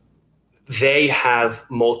 And they have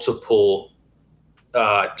multiple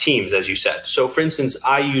teams, as you said. So for instance,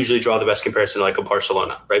 I usually draw the best comparison to like a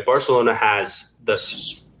Barcelona, right? Barcelona has the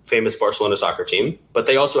famous Barcelona soccer team, but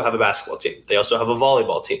they also have a basketball team. They also have a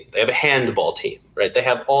volleyball team. They have a handball team, right? They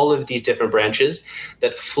have all of these different branches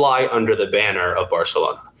that fly under the banner of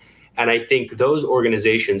Barcelona. And I think those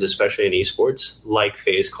organizations, especially in esports, like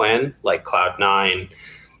FaZe Clan, like Cloud9,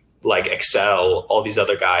 like Excel, all these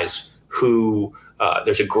other guys who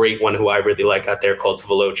there's a great one who I really like out there called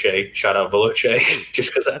Veloce. Shout out Veloce,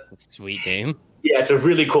 just because that's a sweet name. Yeah, it's a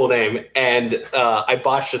really cool name. And I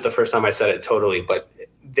botched it the first time I said it totally. But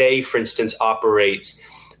they, for instance, operate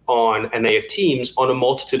on, and they have teams on a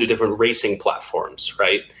multitude of different racing platforms,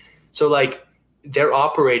 right? So like they're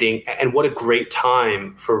operating, and what a great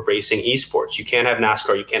time for racing esports. You can't have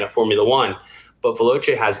NASCAR, you can't have Formula One, but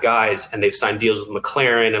Veloce has guys, and they've signed deals with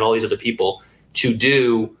McLaren and all these other people to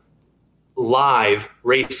do live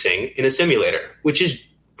racing in a simulator, which is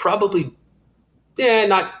probably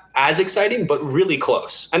not as exciting, but really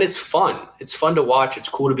close. And it's fun. It's fun to watch. It's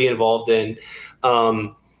cool to be involved in.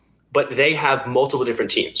 But they have multiple different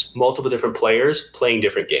teams, multiple different players playing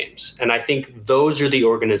different games. And I think those are the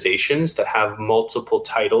organizations that have multiple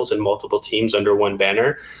titles and multiple teams under one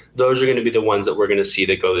banner. Those are going to be the ones that we're going to see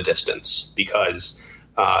that go the distance, because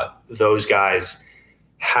those guys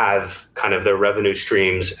have kind of their revenue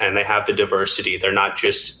streams and they have the diversity. They're not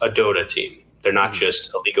just a Dota team. They're not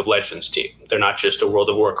just a League of Legends team. They're not just a World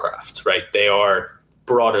of Warcraft, right? They are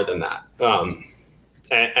broader than that.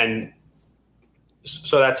 And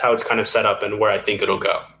so that's how it's kind of set up and where I think it'll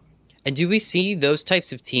go. And do we see those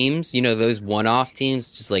types of teams, those one-off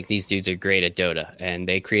teams, just like these dudes are great at Dota and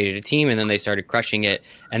they created a team and then they started crushing it.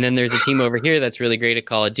 And then there's a team over here that's really great at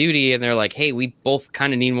Call of Duty and they're like, hey, we both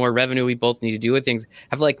kind of need more revenue. We both need to do with things.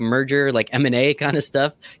 Have like merger, like M&A kind of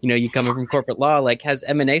stuff. You coming from corporate law, like has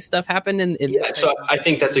M&A stuff happened? So I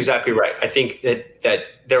think that's exactly right. I think that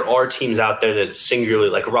there are teams out there that singularly,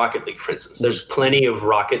 like Rocket League, for instance. There's plenty of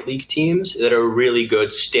Rocket League teams that are really good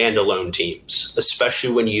standalone teams,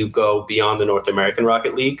 especially when you go beyond the North American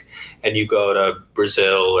Rocket League and you go to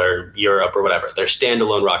Brazil or Europe or whatever. They're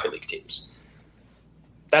standalone Rocket League teams.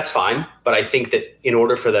 That's fine, but I think that in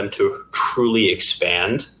order for them to truly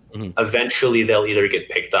expand, eventually they'll either get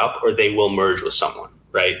picked up or they will merge with someone,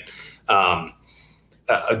 right?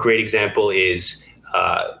 A great example is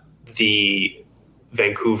the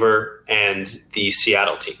Vancouver and the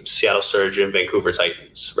Seattle teams, Seattle Surge and Vancouver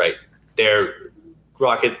Titans, right?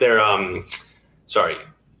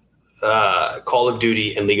 Call of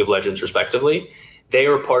Duty and League of Legends, respectively. They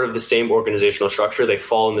are part of the same organizational structure. They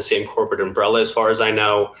fall in the same corporate umbrella, as far as I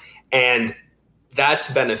know. And that's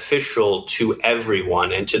beneficial to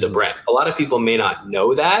everyone and to the brand. A lot of people may not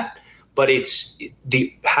know that, but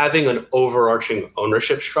having an overarching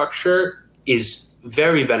ownership structure is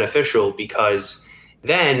very beneficial, because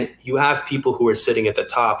then you have people who are sitting at the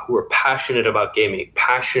top who are passionate about gaming,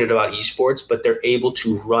 passionate about esports, but they're able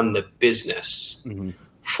to run the business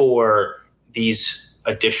for these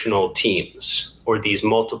additional teams, or these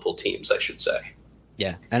multiple teams, I should say.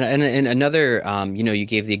 Yeah. And another, you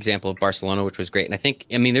gave the example of Barcelona, which was great.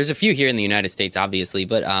 And there's a few here in the United States, obviously,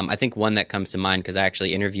 but I think one that comes to mind, because I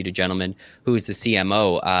actually interviewed a gentleman who is the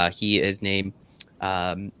CMO. He is named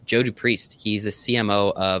Joe Dupriest. He's the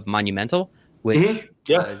CMO of Monumental, which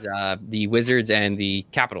was the Wizards and the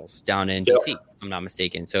Capitals down in DC, if I'm not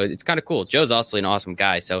mistaken. So it's kind of cool. Joe's also an awesome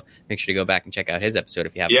guy, so make sure to go back and check out his episode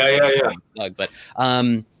if you haven't. Yeah. But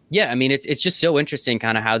it's just so interesting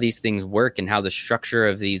kind of how these things work and how the structure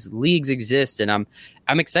of these leagues exist. And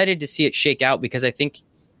I'm excited to see it shake out, because I think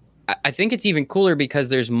it's even cooler because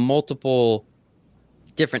there's multiple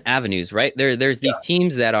different avenues, right? There's these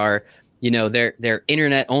teams that are, they're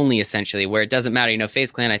internet only, essentially, where it doesn't matter.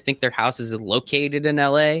 FaZe Clan, I think their house is located in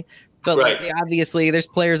LA, but obviously there's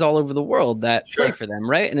players all over the world that play for them,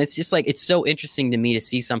 right? And it's just like, it's so interesting to me to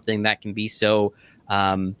see something that can be so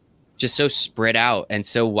just so spread out and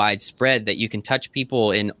so widespread that you can touch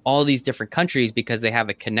people in all these different countries because they have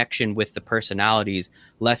a connection with the personalities,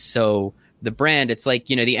 less so the brand. It's like,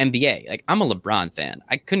 the NBA. Like, I'm a LeBron fan.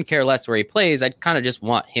 I couldn't care less where he plays. I kind of just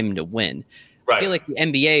want him to win. Right. I feel like the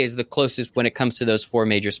NBA is the closest when it comes to those four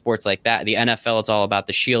major sports like that. The NFL, it's all about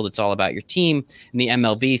the shield. It's all about your team. And the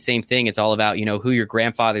MLB, same thing. It's all about, who your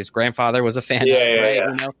grandfather's grandfather was a fan of,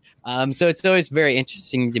 right? So it's always very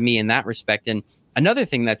interesting to me in that respect. And another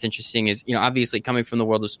thing that's interesting is, obviously coming from the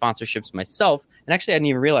world of sponsorships myself, and actually I didn't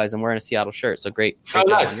even realize I'm wearing a Seattle shirt. So great job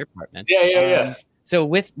on your part, man. Yeah. So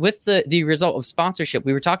with the result of sponsorship,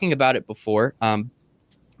 we were talking about it before.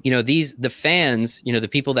 the fans, the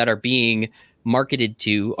people that are being marketed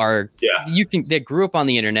to are, Yeah. they grew up on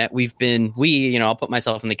the internet. I'll put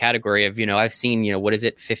myself in the category of, I've seen, what is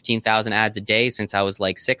it, 15,000 ads a day since I was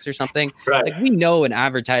like 6 or something. Right. Like, we know an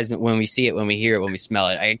advertisement when we see it, when we hear it, when we smell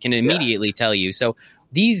it. I can immediately tell you. So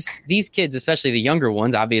these kids, especially the younger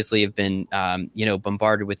ones, obviously have been,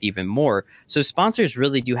 bombarded with even more. So sponsors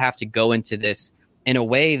really do have to go into this in a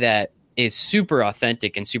way that is super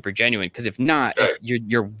authentic and super genuine, because if not, Right.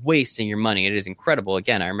 you're wasting your money. It is incredible.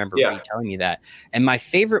 Again, I remember Reed telling me that. And my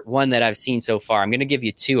favorite one that I've seen so far, I'm going to give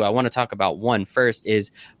you two. I want to talk about one first,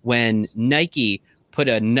 is when Nike put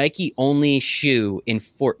a Nike only shoe in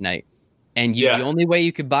Fortnite. And the only way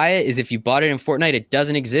you could buy it is if you bought it in Fortnite. It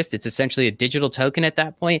doesn't exist. It's essentially a digital token at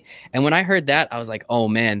that point. And when I heard that, I was like, oh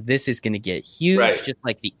man, this is going to get huge, just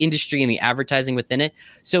like the industry and the advertising within it.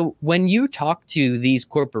 So when you talk to these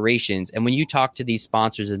corporations and when you talk to these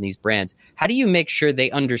sponsors and these brands, how do you make sure they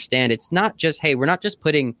understand it's not just, hey, we're not just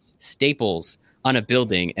putting Staples on a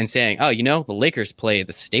building and saying, oh, the Lakers play at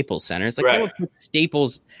the Staples Center. It's like, no one puts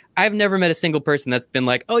Staples. I've never met a single person that's been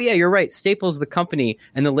like, oh yeah, you're right, Staples, the company,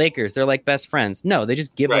 and the Lakers, they're like best friends. No, they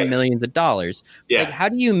just give them millions of dollars. Like, how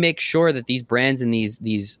do you make sure that these brands and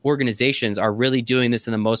these organizations are really doing this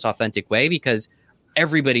in the most authentic way? Because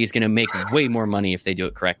everybody's going to make way more money if they do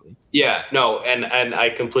it correctly. Yeah, no, and I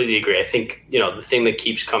completely agree. I think, the thing that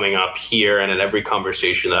keeps coming up here and in every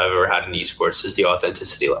conversation that I've ever had in esports is the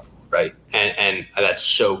authenticity level, right? And that's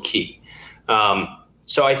so key.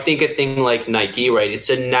 So I think a thing like Nike, right, it's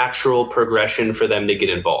a natural progression for them to get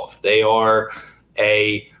involved. They are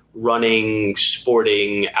a running,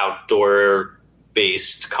 sporting,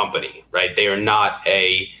 outdoor-based company, right? They are not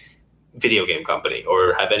a video game company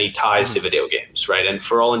or have any ties to video games, right? And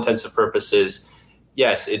for all intents and purposes,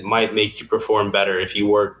 yes, it might make you perform better if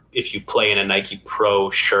you play in a Nike Pro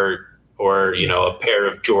shirt or, a pair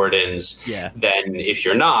of Jordans than if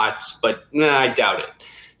you're not, but I doubt it.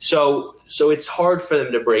 So it's hard for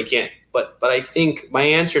them to break in. But I think my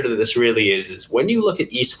answer to this really is when you look at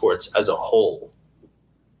esports as a whole,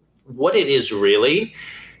 what it is really,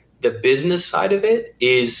 the business side of it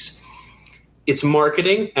is it's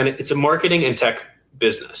marketing, and it's a marketing and tech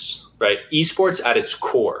business, right? Esports at its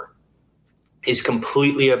core is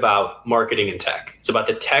completely about marketing and tech. It's about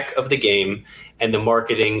the tech of the game and the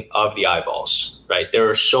marketing of the eyeballs, right? There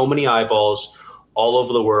are so many eyeballs all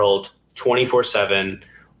over the world, 24/7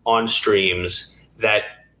 on streams that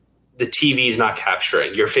the TV is not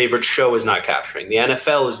capturing. Your favorite show is not capturing. The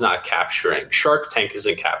NFL is not capturing. Shark Tank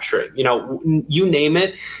isn't capturing. You name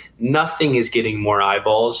it, nothing is getting more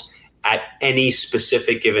eyeballs at any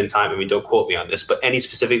specific given time. I mean, don't quote me on this, but any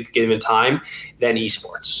specific given time than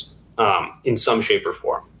esports in some shape or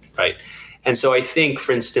form, right? And so I think,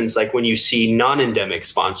 for instance, like when you see non-endemic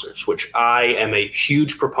sponsors, which I am a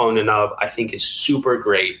huge proponent of, I think is super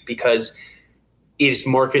great because it is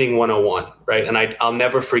marketing 101, right? And I'll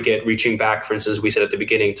never forget reaching back, for instance, we said at the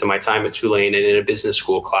beginning, to my time at Tulane and in a business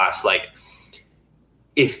school class, like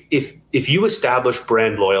if you establish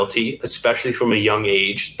brand loyalty, especially from a young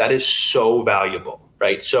age, that is so valuable,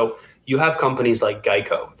 right? So you have companies like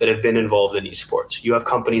Geico that have been involved in esports. You have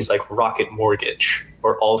companies like Rocket Mortgage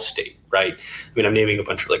or Allstate, right? I mean, I'm naming a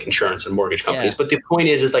bunch of like insurance and mortgage companies, but the point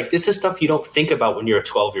is like, this is stuff you don't think about when you're a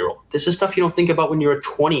 12-year-old. This is stuff you don't think about when you're a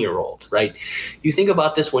 20-year-old, right? You think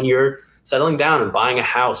about this when you're settling down and buying a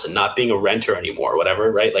house and not being a renter anymore, or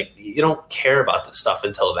whatever, right? Like, you don't care about this stuff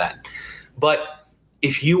until then. But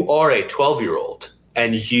if you are a 12-year-old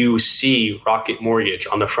and you see Rocket Mortgage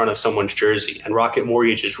on the front of someone's jersey, and Rocket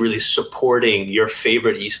Mortgage is really supporting your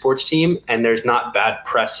favorite esports team, and there's not bad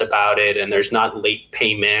press about it, and there's not late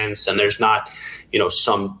payments, and there's not,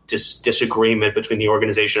 some disagreement between the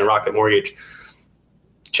organization and Rocket Mortgage,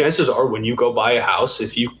 chances are when you go buy a house,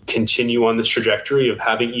 if you continue on this trajectory of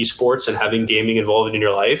having esports and having gaming involved in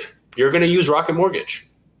your life, you're going to use Rocket Mortgage,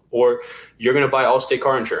 or you're going to buy Allstate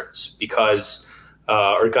car insurance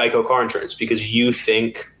or Geico car insurance, because you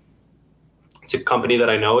think it's a company that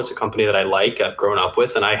I know, it's a company that I like, I've grown up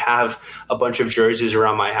with, and I have a bunch of jerseys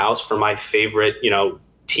around my house for my favorite,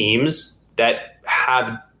 teams that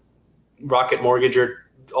have Rocket Mortgage or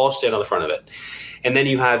Allstate on the front of it. And then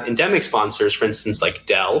you have endemic sponsors, for instance, like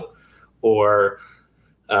Dell or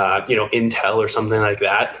Intel or something like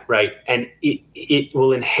that, right? And it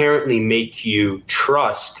will inherently make you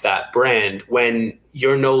trust that brand when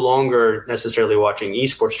you're no longer necessarily watching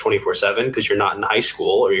esports 24/7 because you're not in high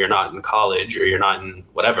school or you're not in college or you're not in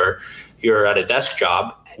whatever. You're at a desk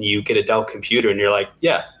job and you get a Dell computer and you're like,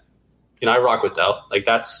 yeah, I rock with Dell. Like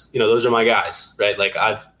that's, those are my guys, right? Like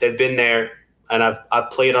they've been there. And I've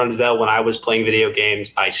played on Adele when I was playing video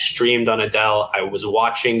games. I streamed on Adele. I was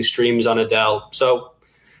watching streams on Adele. So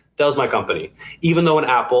Dell's my company. Even though an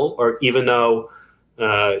Apple, or even though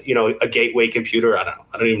a gateway computer. I don't know.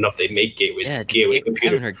 I don't even know if they make gateways. Yeah, gateway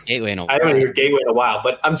computer. I haven't heard gateway in a while. I haven't heard gateway in a while.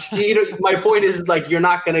 But my point is, like, you're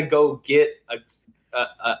not going to go get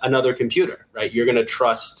another computer, right? You're going to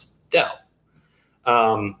trust Dell.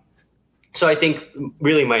 So I think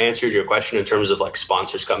really my answer to your question in terms of like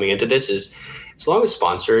sponsors coming into this is, as long as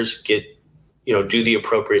sponsors get, do the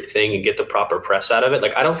appropriate thing and get the proper press out of it.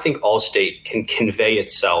 Like, I don't think Allstate can convey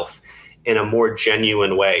itself in a more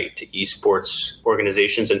genuine way to esports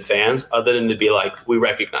organizations and fans, other than to be like, we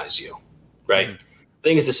recognize you, right? Mm-hmm. I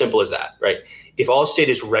think it's as simple as that, right? If Allstate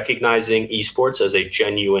is recognizing esports as a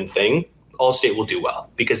genuine thing, Allstate will do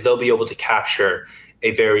well because they'll be able to capture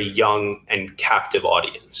a very young and captive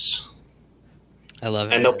audience. I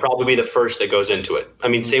love it. And they'll probably be the first that goes into it. I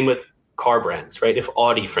mean, same with car brands, right? If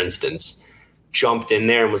Audi, for instance, jumped in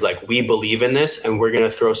there and was like, we believe in this and we're going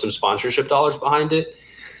to throw some sponsorship dollars behind it,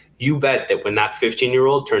 you bet that when that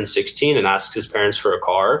 15-year-old turns 16 and asks his parents for a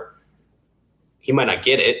car, he might not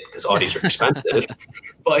get it because Audis are expensive,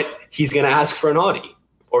 but he's going to ask for an Audi,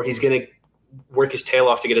 or he's going to work his tail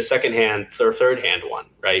off to get a second-hand or third-hand one,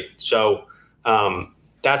 right? So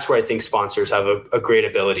that's where I think sponsors have a great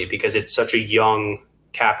ability, because it's such a young,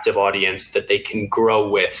 captive audience that they can grow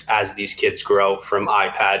with as these kids grow from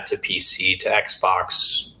iPad to PC to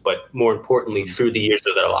Xbox, but more importantly, through the years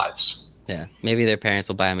of their lives. Yeah, maybe their parents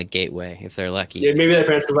will buy them a gateway if they're lucky. Yeah, maybe their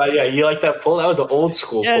parents will buy. Yeah, you like that pull? That was an old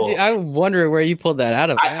school pull. Dude, I wonder where you pulled that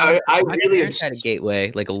out of. I really had a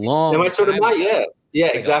gateway like a long. Yeah, so did mine. Yeah,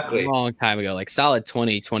 exactly. A long time ago, like solid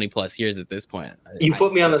 20 plus years at this point. You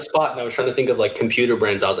put me on the spot, and I was trying to think of like computer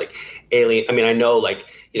brands. I was like, Alien. I mean, I know like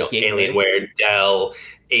Alienware, Dell,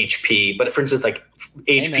 HP, but for instance, like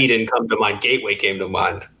HP didn't come to mind. Gateway came to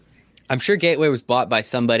mind. I'm sure Gateway was bought by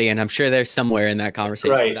somebody, and I'm sure they're somewhere in that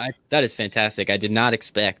conversation. Right. That is fantastic. I did not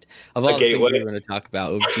expect of all the things we were going to talk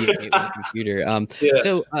about would be a Gateway computer.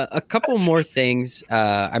 So a couple more things.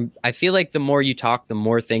 I feel like the more you talk, the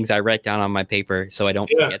more things I write down on my paper so I don't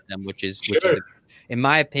forget them, which is in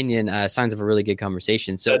my opinion, signs of a really good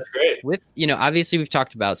conversation. So that's great. With obviously we've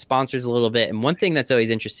talked about sponsors a little bit, and one thing that's always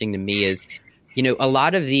interesting to me is, a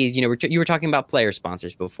lot of these, you were talking about player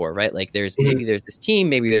sponsors before, right? Like maybe there's this team,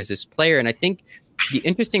 maybe there's this player. And I think the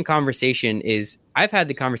interesting conversation is, I've had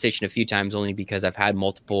the conversation a few times only because I've had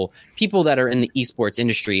multiple people that are in the esports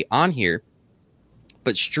industry on here,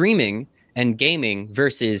 but streaming and gaming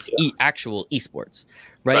versus actual esports.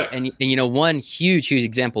 Right. And one huge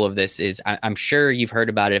example of this is, I'm sure you've heard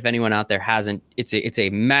about it. If anyone out there hasn't, it's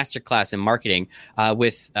a masterclass in marketing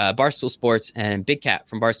with Barstool Sports and Big Cat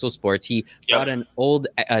from Barstool Sports. He bought an old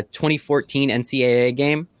 2014 NCAA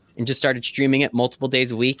game and just started streaming it multiple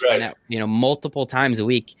days a week. Right. And multiple times a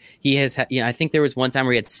week. He has, I think there was one time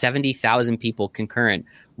where he had 70,000 people concurrent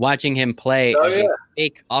watching him play as a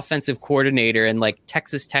fake offensive coordinator in like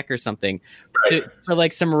Texas Tech or something for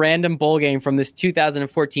like some random bowl game from this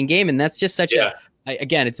 2014 game. And that's just such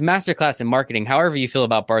again, it's a masterclass in marketing. However you feel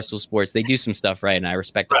about Barstool Sports, they do some stuff right, and I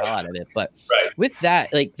respect a lot of it. But with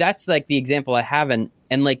that, like that's like the example I have, and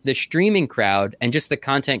like the streaming crowd and just the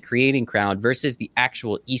content creating crowd versus the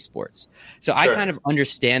actual esports. So I kind of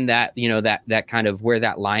understand that, that kind of where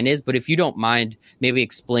that line is. But if you don't mind maybe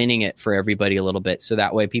explaining it for everybody a little bit, so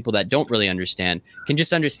that way people that don't really understand can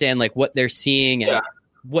just understand like what they're seeing and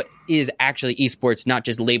what is actually esports, not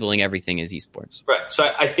just labeling everything as esports. Right.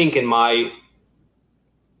 So I think in my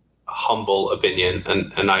humble opinion,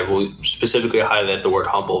 and I will specifically highlight the word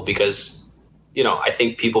humble because, I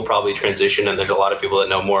think people probably transition, and there's a lot of people that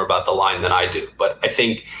know more about the line than I do. But I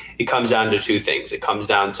think it comes down to two things. It comes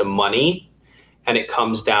down to money, and it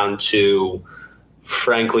comes down to,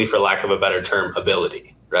 frankly, for lack of a better term,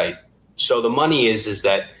 ability, right? So the money is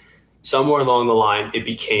that somewhere along the line, it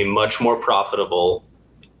became much more profitable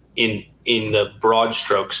in the broad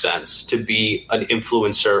stroke sense to be an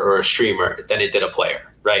influencer or a streamer than it did a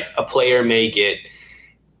player, right? A player may get,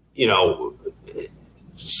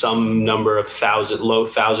 some number of low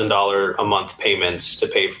 $1,000 a month payments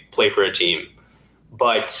to play for a team,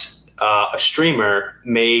 but a streamer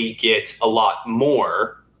may get a lot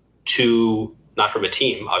more not from a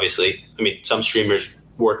team, obviously. I mean, some streamers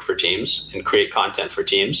work for teams and create content for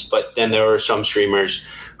teams, but then there are some streamers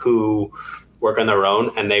who work on their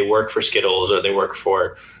own, and they work for Skittles, or they work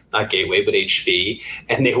for not Gateway, but HP,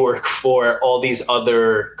 and they work for all these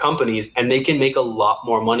other companies, and they can make a lot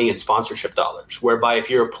more money in sponsorship dollars. Whereby if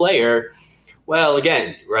you're a player, well,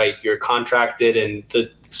 again, right, you're contracted, and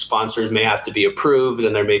sponsors may have to be approved,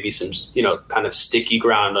 and there may be some, kind of sticky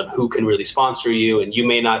ground on who can really sponsor you. And you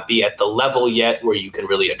may not be at the level yet where you can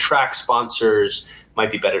really attract sponsors.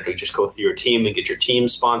 Might be better to just go through your team and get your team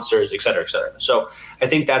sponsors, et cetera, et cetera. So I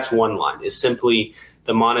think that's one line, is simply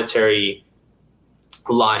the monetary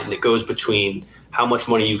line that goes between how much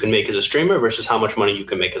money you can make as a streamer versus how much money you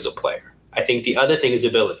can make as a player. I think the other thing is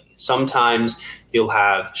ability. Sometimes you'll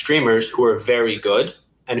have streamers who are very good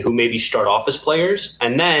and who maybe start off as players,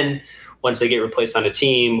 and then once they get replaced on a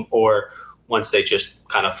team, or once they just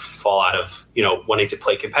kind of fall out of wanting to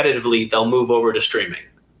play competitively, they'll move over to streaming.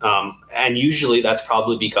 And usually that's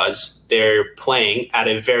probably because they're playing at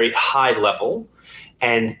a very high level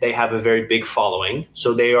and they have a very big following.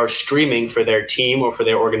 So they are streaming for their team or for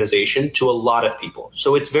their organization to a lot of people.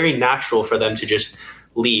 So it's very natural for them to just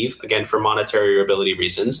leave, again, for monetary or ability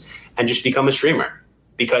reasons, and just become a streamer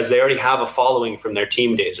because they already have a following from their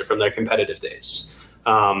team days or from their competitive days.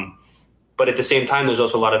 But at the same time, there's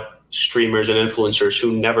also a lot of streamers and influencers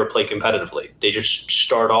who never play competitively. They just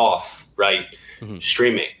start off, right,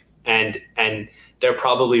 streaming. And they're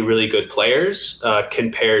probably really good players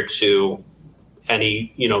compared to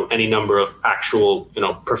any number of actual,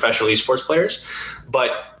 professional esports players,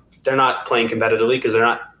 but they're not playing competitively because they're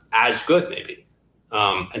not as good maybe.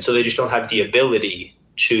 And so they just don't have the ability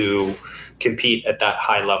to compete at that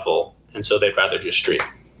high level. And so they'd rather just stream.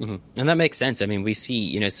 Mm-hmm. And that makes sense. I mean, we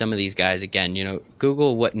see, some of these guys, again,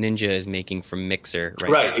 Google what Ninja is making from Mixer.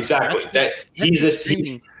 Right, exactly. He's a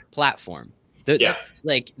streaming platform. That's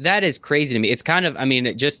that is crazy to me. It's kind of, I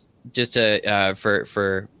mean, just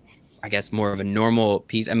for I guess more of a normal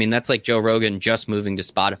piece. I mean, that's like Joe Rogan just moving to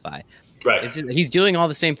Spotify. Right. He's doing all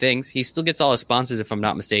the same things. He still gets all his sponsors, if I'm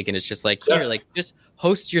not mistaken. It's just like, here, like just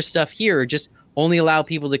host your stuff here, or just only allow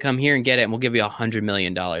people to come here and get it, and we'll give you $100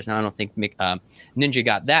 million. Now, I don't think Ninja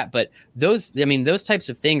got that, but those types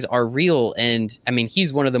of things are real. And I mean,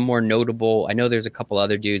 he's one of the more notable. I know there's a couple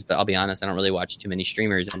other dudes, but I'll be honest, I don't really watch too many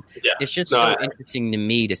streamers. And it's just interesting to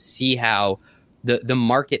me to see how the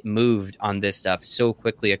market moved on this stuff so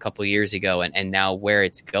quickly a couple years ago, and now where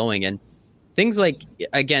it's going. And things like,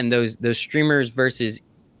 again, those streamers versus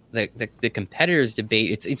the competitors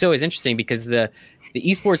debate. It's always interesting because the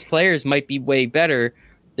esports players might be way better.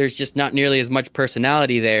 There's just not nearly as much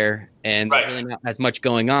personality there, and there's really not as much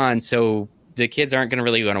going on. So the kids aren't going to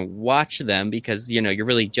really want to watch them because, you're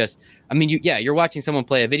really just, I mean, you're watching someone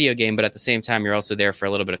play a video game, but at the same time, you're also there for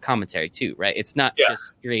a little bit of commentary too, right? It's not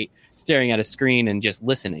just straight staring at a screen and just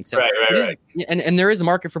listening. So right. And there is a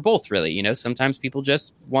market for both, really. Sometimes people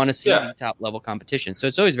just want to see the top level competition. So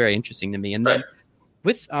it's always very interesting to me. And then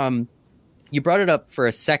with, you brought it up for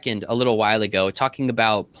a second a little while ago, talking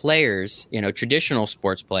about players, traditional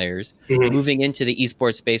sports players moving into the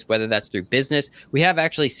esports space, whether that's through business. We have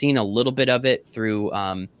actually seen a little bit of it through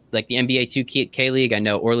like the NBA 2K League. I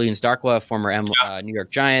know Orleans Darkwa, former New York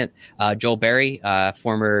Giant, Joel Berry,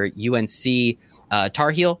 former UNC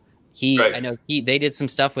Tar Heel. I know they did some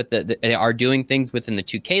stuff with they are doing things within the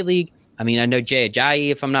 2K League. I mean, I know Jay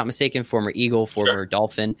Ajayi, if I'm not mistaken, former Eagle, former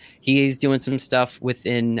Dolphin. He's doing some stuff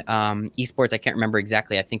within esports. I can't remember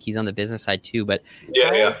exactly. I think he's on the business side too. But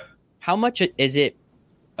how much is it?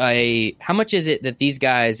 How much is it that these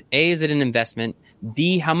guys? A, is it an investment?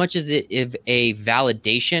 B, how much is it a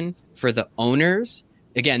validation for the owners?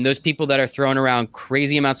 Again, those people that are throwing around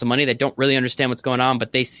crazy amounts of money that don't really understand what's going on,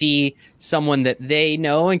 but they see someone that they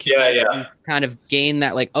know and can kind of gain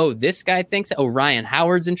that, like, oh, this guy thinks, oh, Ryan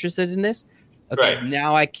Howard's interested in this. Okay,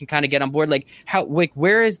 now I can kind of get on board. Like,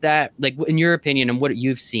 where is that, like, in your opinion and what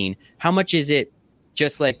you've seen, how much is it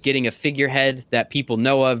just like getting a figurehead that people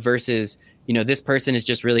know of versus, this person is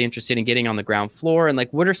just really interested in getting on the ground floor? And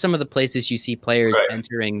like, what are some of the places you see players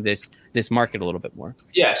entering this market a little bit more?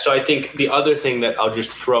 Yeah. So I think the other thing that I'll just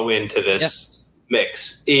throw into this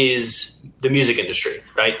mix is the music industry,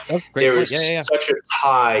 right? There is such a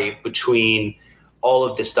tie between all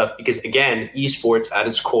of this stuff because, again, esports at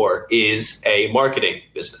its core is a marketing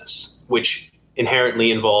business, which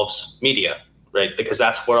inherently involves media, right? Because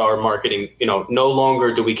that's what our marketing, no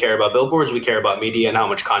longer do we care about billboards, we care about media and how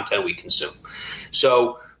much content we consume.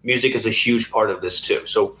 So music is a huge part of this too.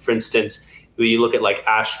 So for instance, when you look at like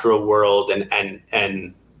Astro World and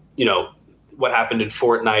what happened in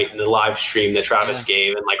Fortnite and the live stream that Travis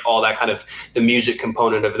gave and like all that kind of the music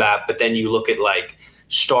component of that. But then you look at like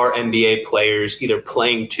star NBA players either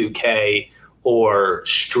playing 2K or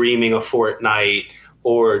streaming a Fortnite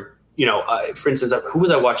or, for instance, who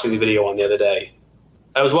was I watching the video on the other day?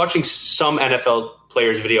 I was watching some NFL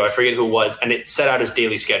player's video. I forget who it was. And it set out his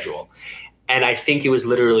daily schedule. And I think it was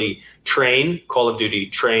literally train, Call of Duty,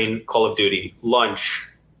 train, Call of Duty, lunch,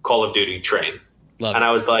 Call of Duty, train. Love And it.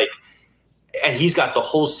 I was like, and he's got the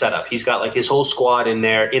whole setup. He's got like his whole squad in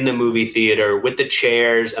there in the movie theater with the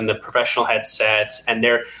chairs and the professional headsets. And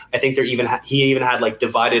I think he even had like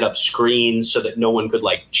divided up screens so that no one could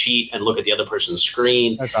like cheat and look at the other person's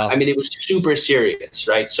screen. That's awesome. I mean, it was super serious,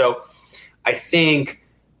 right? So I think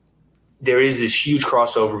there is this huge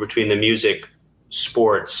crossover between the music,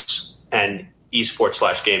 sports, and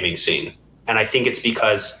esports / gaming scene. And I think it's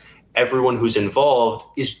because everyone who's involved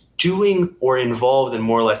is doing or involved in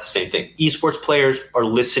more or less the same thing. Esports players are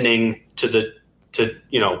listening to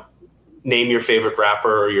name your favorite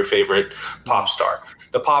rapper or your favorite pop star.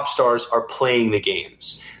 The pop stars are playing the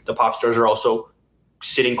games. The pop stars are also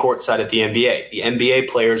sitting courtside at the NBA. The NBA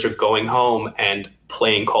players are going home and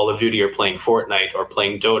playing Call of Duty or playing Fortnite or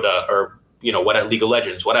playing Dota or what, League of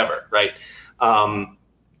Legends, whatever, right?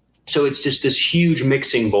 So it's just this huge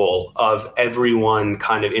mixing bowl of everyone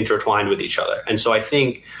kind of intertwined with each other. And so I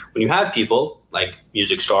think when you have people like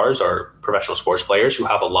music stars or professional sports players who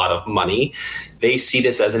have a lot of money, they see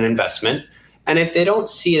this as an investment. And if they don't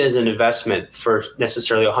see it as an investment for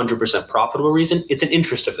necessarily 100% profitable reason, it's an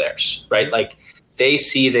interest of theirs, right? Like they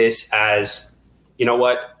see this as, you know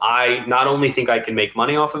what, I not only think I can make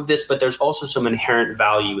money off of this, but there's also some inherent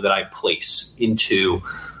value that I place into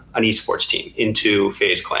an esports team, into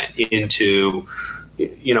FaZe Clan, into,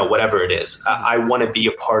 whatever it is. I want to be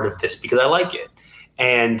a part of this because I like it.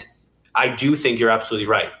 And I do think you're absolutely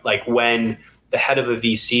right. Like when the head of a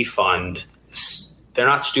VC fund, they're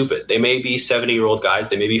not stupid. They may be 70-year-old guys.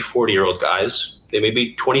 They may be 40-year-old guys. They may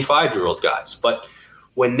be 25-year-old guys. But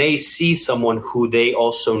when they see someone who they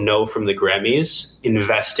also know from the Grammys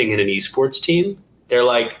investing in an esports team, they're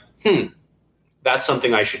like, that's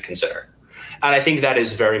something I should consider. And I think that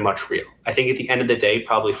is very much real. I think at the end of the day,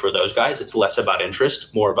 probably for those guys, it's less about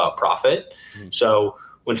interest, more about profit. So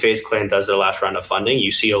when FaZe Clan does their last round of funding,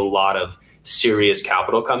 you see a lot of serious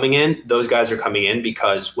capital coming in. Those guys are coming in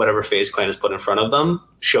because whatever FaZe Clan has put in front of them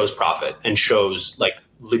shows profit and shows like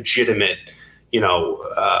legitimate,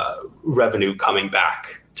 revenue coming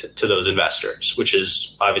back to those investors, which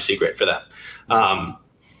is obviously great for them.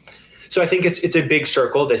 So I think it's a big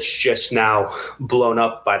circle that's just now blown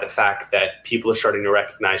up by the fact that people are starting to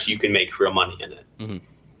recognize you can make real money in it. Mm-hmm.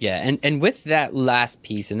 Yeah, and with that last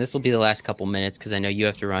piece, and this will be the last couple minutes because I know you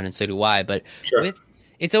have to run and so do I, but Sure.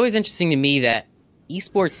 It's always interesting to me that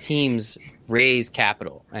esports teams raise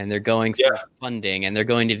capital and they're going for funding and they're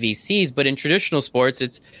going to VCs, but in traditional sports,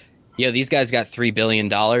 it's, these guys got $3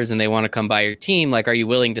 billion and they want to come buy your team. Like, are you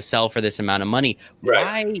willing to sell for this amount of money? Right.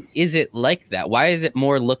 Why is it like that? Why is it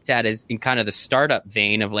more looked at as in kind of the startup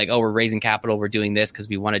vein of like, oh, we're raising capital, we're doing this because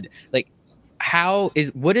we wanted, like,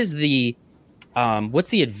 what's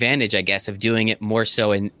the advantage, I guess, of doing it more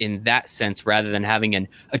so in that sense rather than having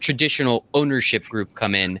a traditional ownership group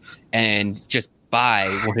come in and just buy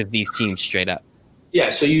one of these teams straight up? Yeah.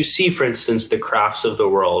 So you see, for instance, the Crafts of the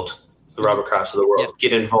world, the Robert Crafts of the world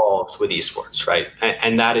get involved with esports, right?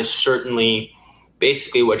 And that is certainly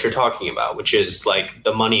basically what you're talking about, which is like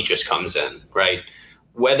the money just comes in, right?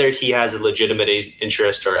 Whether he has a legitimate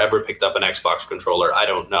interest or ever picked up an Xbox controller, I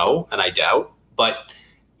don't know, and I doubt, but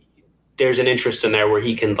there's an interest in there where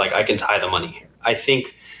he can, like, I can tie the money here. I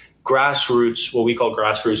think grassroots, what we call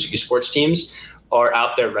grassroots esports teams, are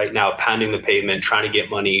out there right now pounding the pavement, trying to get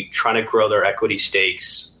money, trying to grow their equity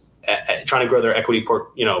stakes, trying to grow their equity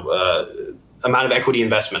amount of equity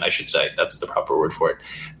investment, I should say. That's the proper word for it.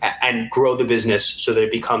 And grow the business so that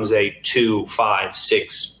it becomes a $2, $5,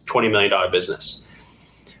 $6, $20 million business.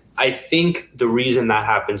 I think the reason that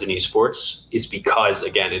happens in esports is because,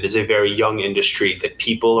 again, it is a very young industry that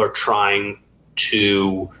people are trying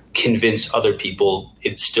to convince other people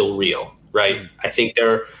it's still real, right? I think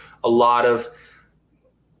there are a lot of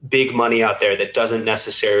big money out there that doesn't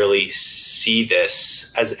necessarily see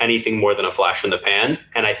this as anything more than a flash in the pan.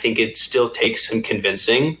 And I think it still takes some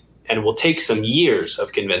convincing and will take some years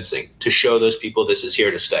of convincing to show those people this is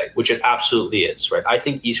here to stay, which it absolutely is, right? I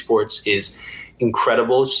think esports is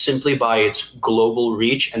incredible simply by its global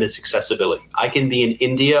reach and its accessibility. I can be in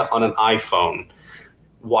India on an iPhone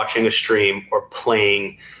watching a stream or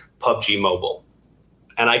playing PUBG Mobile.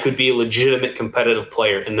 And I could be a legitimate competitive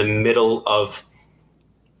player in the middle of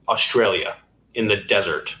Australia in the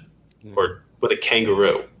desert or with a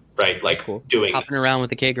kangaroo, right? Like doing hopping around with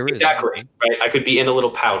the kangaroo. Exactly, right? I could be in a little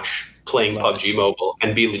pouch playing PUBG Mobile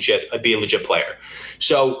and be a legit player.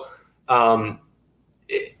 So, but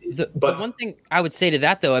one thing I would say to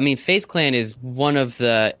that, though, I mean, FaZe Clan is one of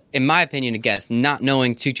the, in my opinion, I guess, not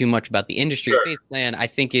knowing too much about the industry. Sure. FaZe Clan, I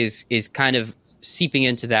think, is kind of seeping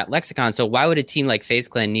into that lexicon. So why would a team like FaZe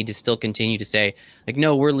Clan need to still continue to say like,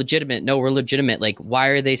 no, we're legitimate. No, we're legitimate. Like, why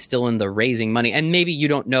are they still in the raising money? And maybe you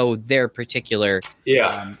don't know their particular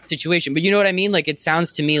situation, but you know what I mean? Like, it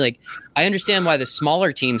sounds to me like I understand why the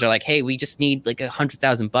smaller teams are like, hey, we just need like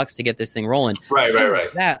 $100,000 to get this thing rolling. Right.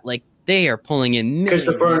 Like that, like they are pulling in because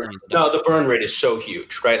the burn rate is so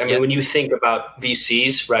huge, right? I mean, when you think about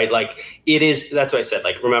VCs, right, like that's what I said.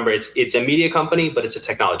 Like, remember, it's a media company, but it's a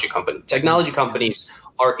technology company. Technology companies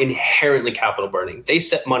are inherently capital burning. They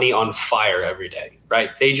set money on fire every day, right?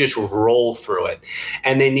 They just roll through it,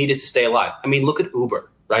 and they need it to stay alive. I mean, look at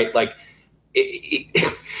Uber, right? Like,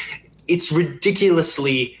 it's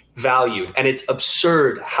ridiculously valued, and it's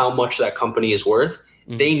absurd how much that company is worth.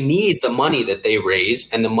 They need the money that they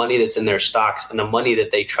raise and the money that's in their stocks and the money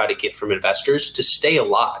that they try to get from investors to stay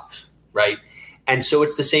alive, right? And so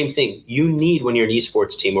it's the same thing. You need, when you're an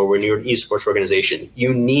esports team or when you're an esports organization,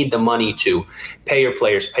 you need the money to pay your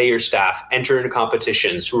players, pay your staff, enter into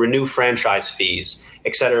competitions, renew franchise fees,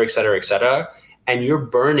 et cetera, et cetera, et cetera. And you're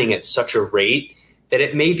burning at such a rate that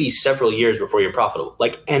it may be several years before you're profitable,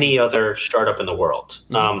 like any other startup in the world.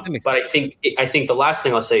 But I think the last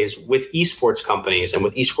thing I'll say is with esports companies and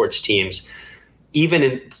with esports teams, even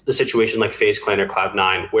in the situation like FaZe Clan or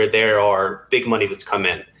Cloud9, where there are big money that's come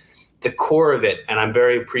in, the core of it, and I'm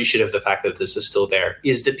very appreciative of the fact that this is still there,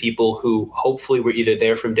 is the people who hopefully were either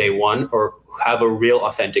there from day one or have a real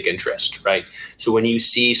authentic interest, right? So when you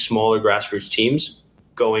see smaller grassroots teams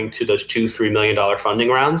going to those $2-3 million funding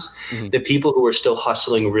rounds, the people who are still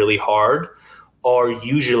hustling really hard are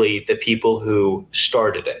usually the people who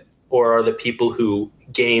started it or are the people who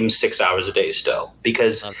game 6 hours a day still,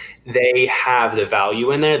 because they have the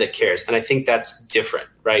value in there that cares. And I think that's different,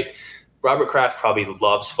 right? Robert Kraft probably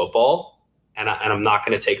loves football, and I'm not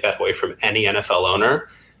going to take that away from any NFL owner,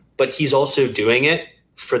 but he's also doing it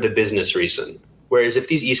for the business reason. Whereas if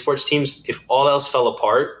these esports teams, if all else fell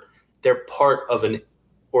apart, they're part of an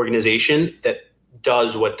organization that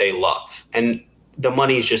does what they love, and the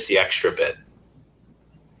money is just the extra bit.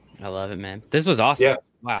 I love it, man. This was awesome. Yeah.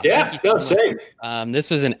 Wow. Yeah. No, same.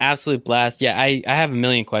 This was an absolute blast. Yeah. I have a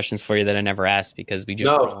million questions for you that I never asked because we just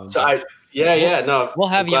we'll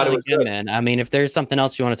have you on again, man. I mean, if there's something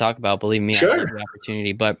else you want to talk about, believe me, sure. I have the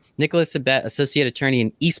opportunity. But Nicolas Sabet, associate attorney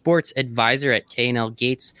and esports advisor at K&L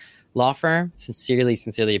Gates Law Firm.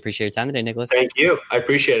 Sincerely appreciate your time today, Nicolas. Thank you. I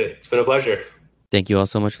appreciate it. It's been a pleasure. Thank you all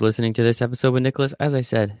so much for listening to this episode with Nicolas. As I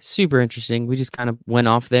said, super interesting. We just kind of went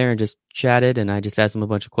off there and just chatted, and I just asked him a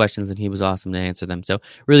bunch of questions, and he was awesome to answer them. So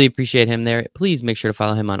really appreciate him there. Please make sure to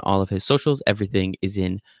follow him on all of his socials. Everything is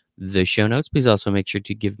in the show notes. Please also make sure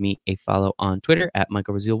to give me a follow on Twitter at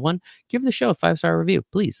MichaelRazil1. Give the show a 5-star review,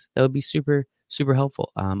 please. That would be super, super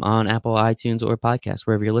helpful on Apple, iTunes, or podcasts,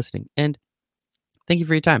 wherever you're listening. And thank you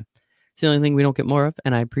for your time. It's the only thing we don't get more of,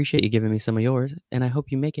 and I appreciate you giving me some of yours, and I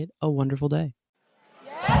hope you make it a wonderful day.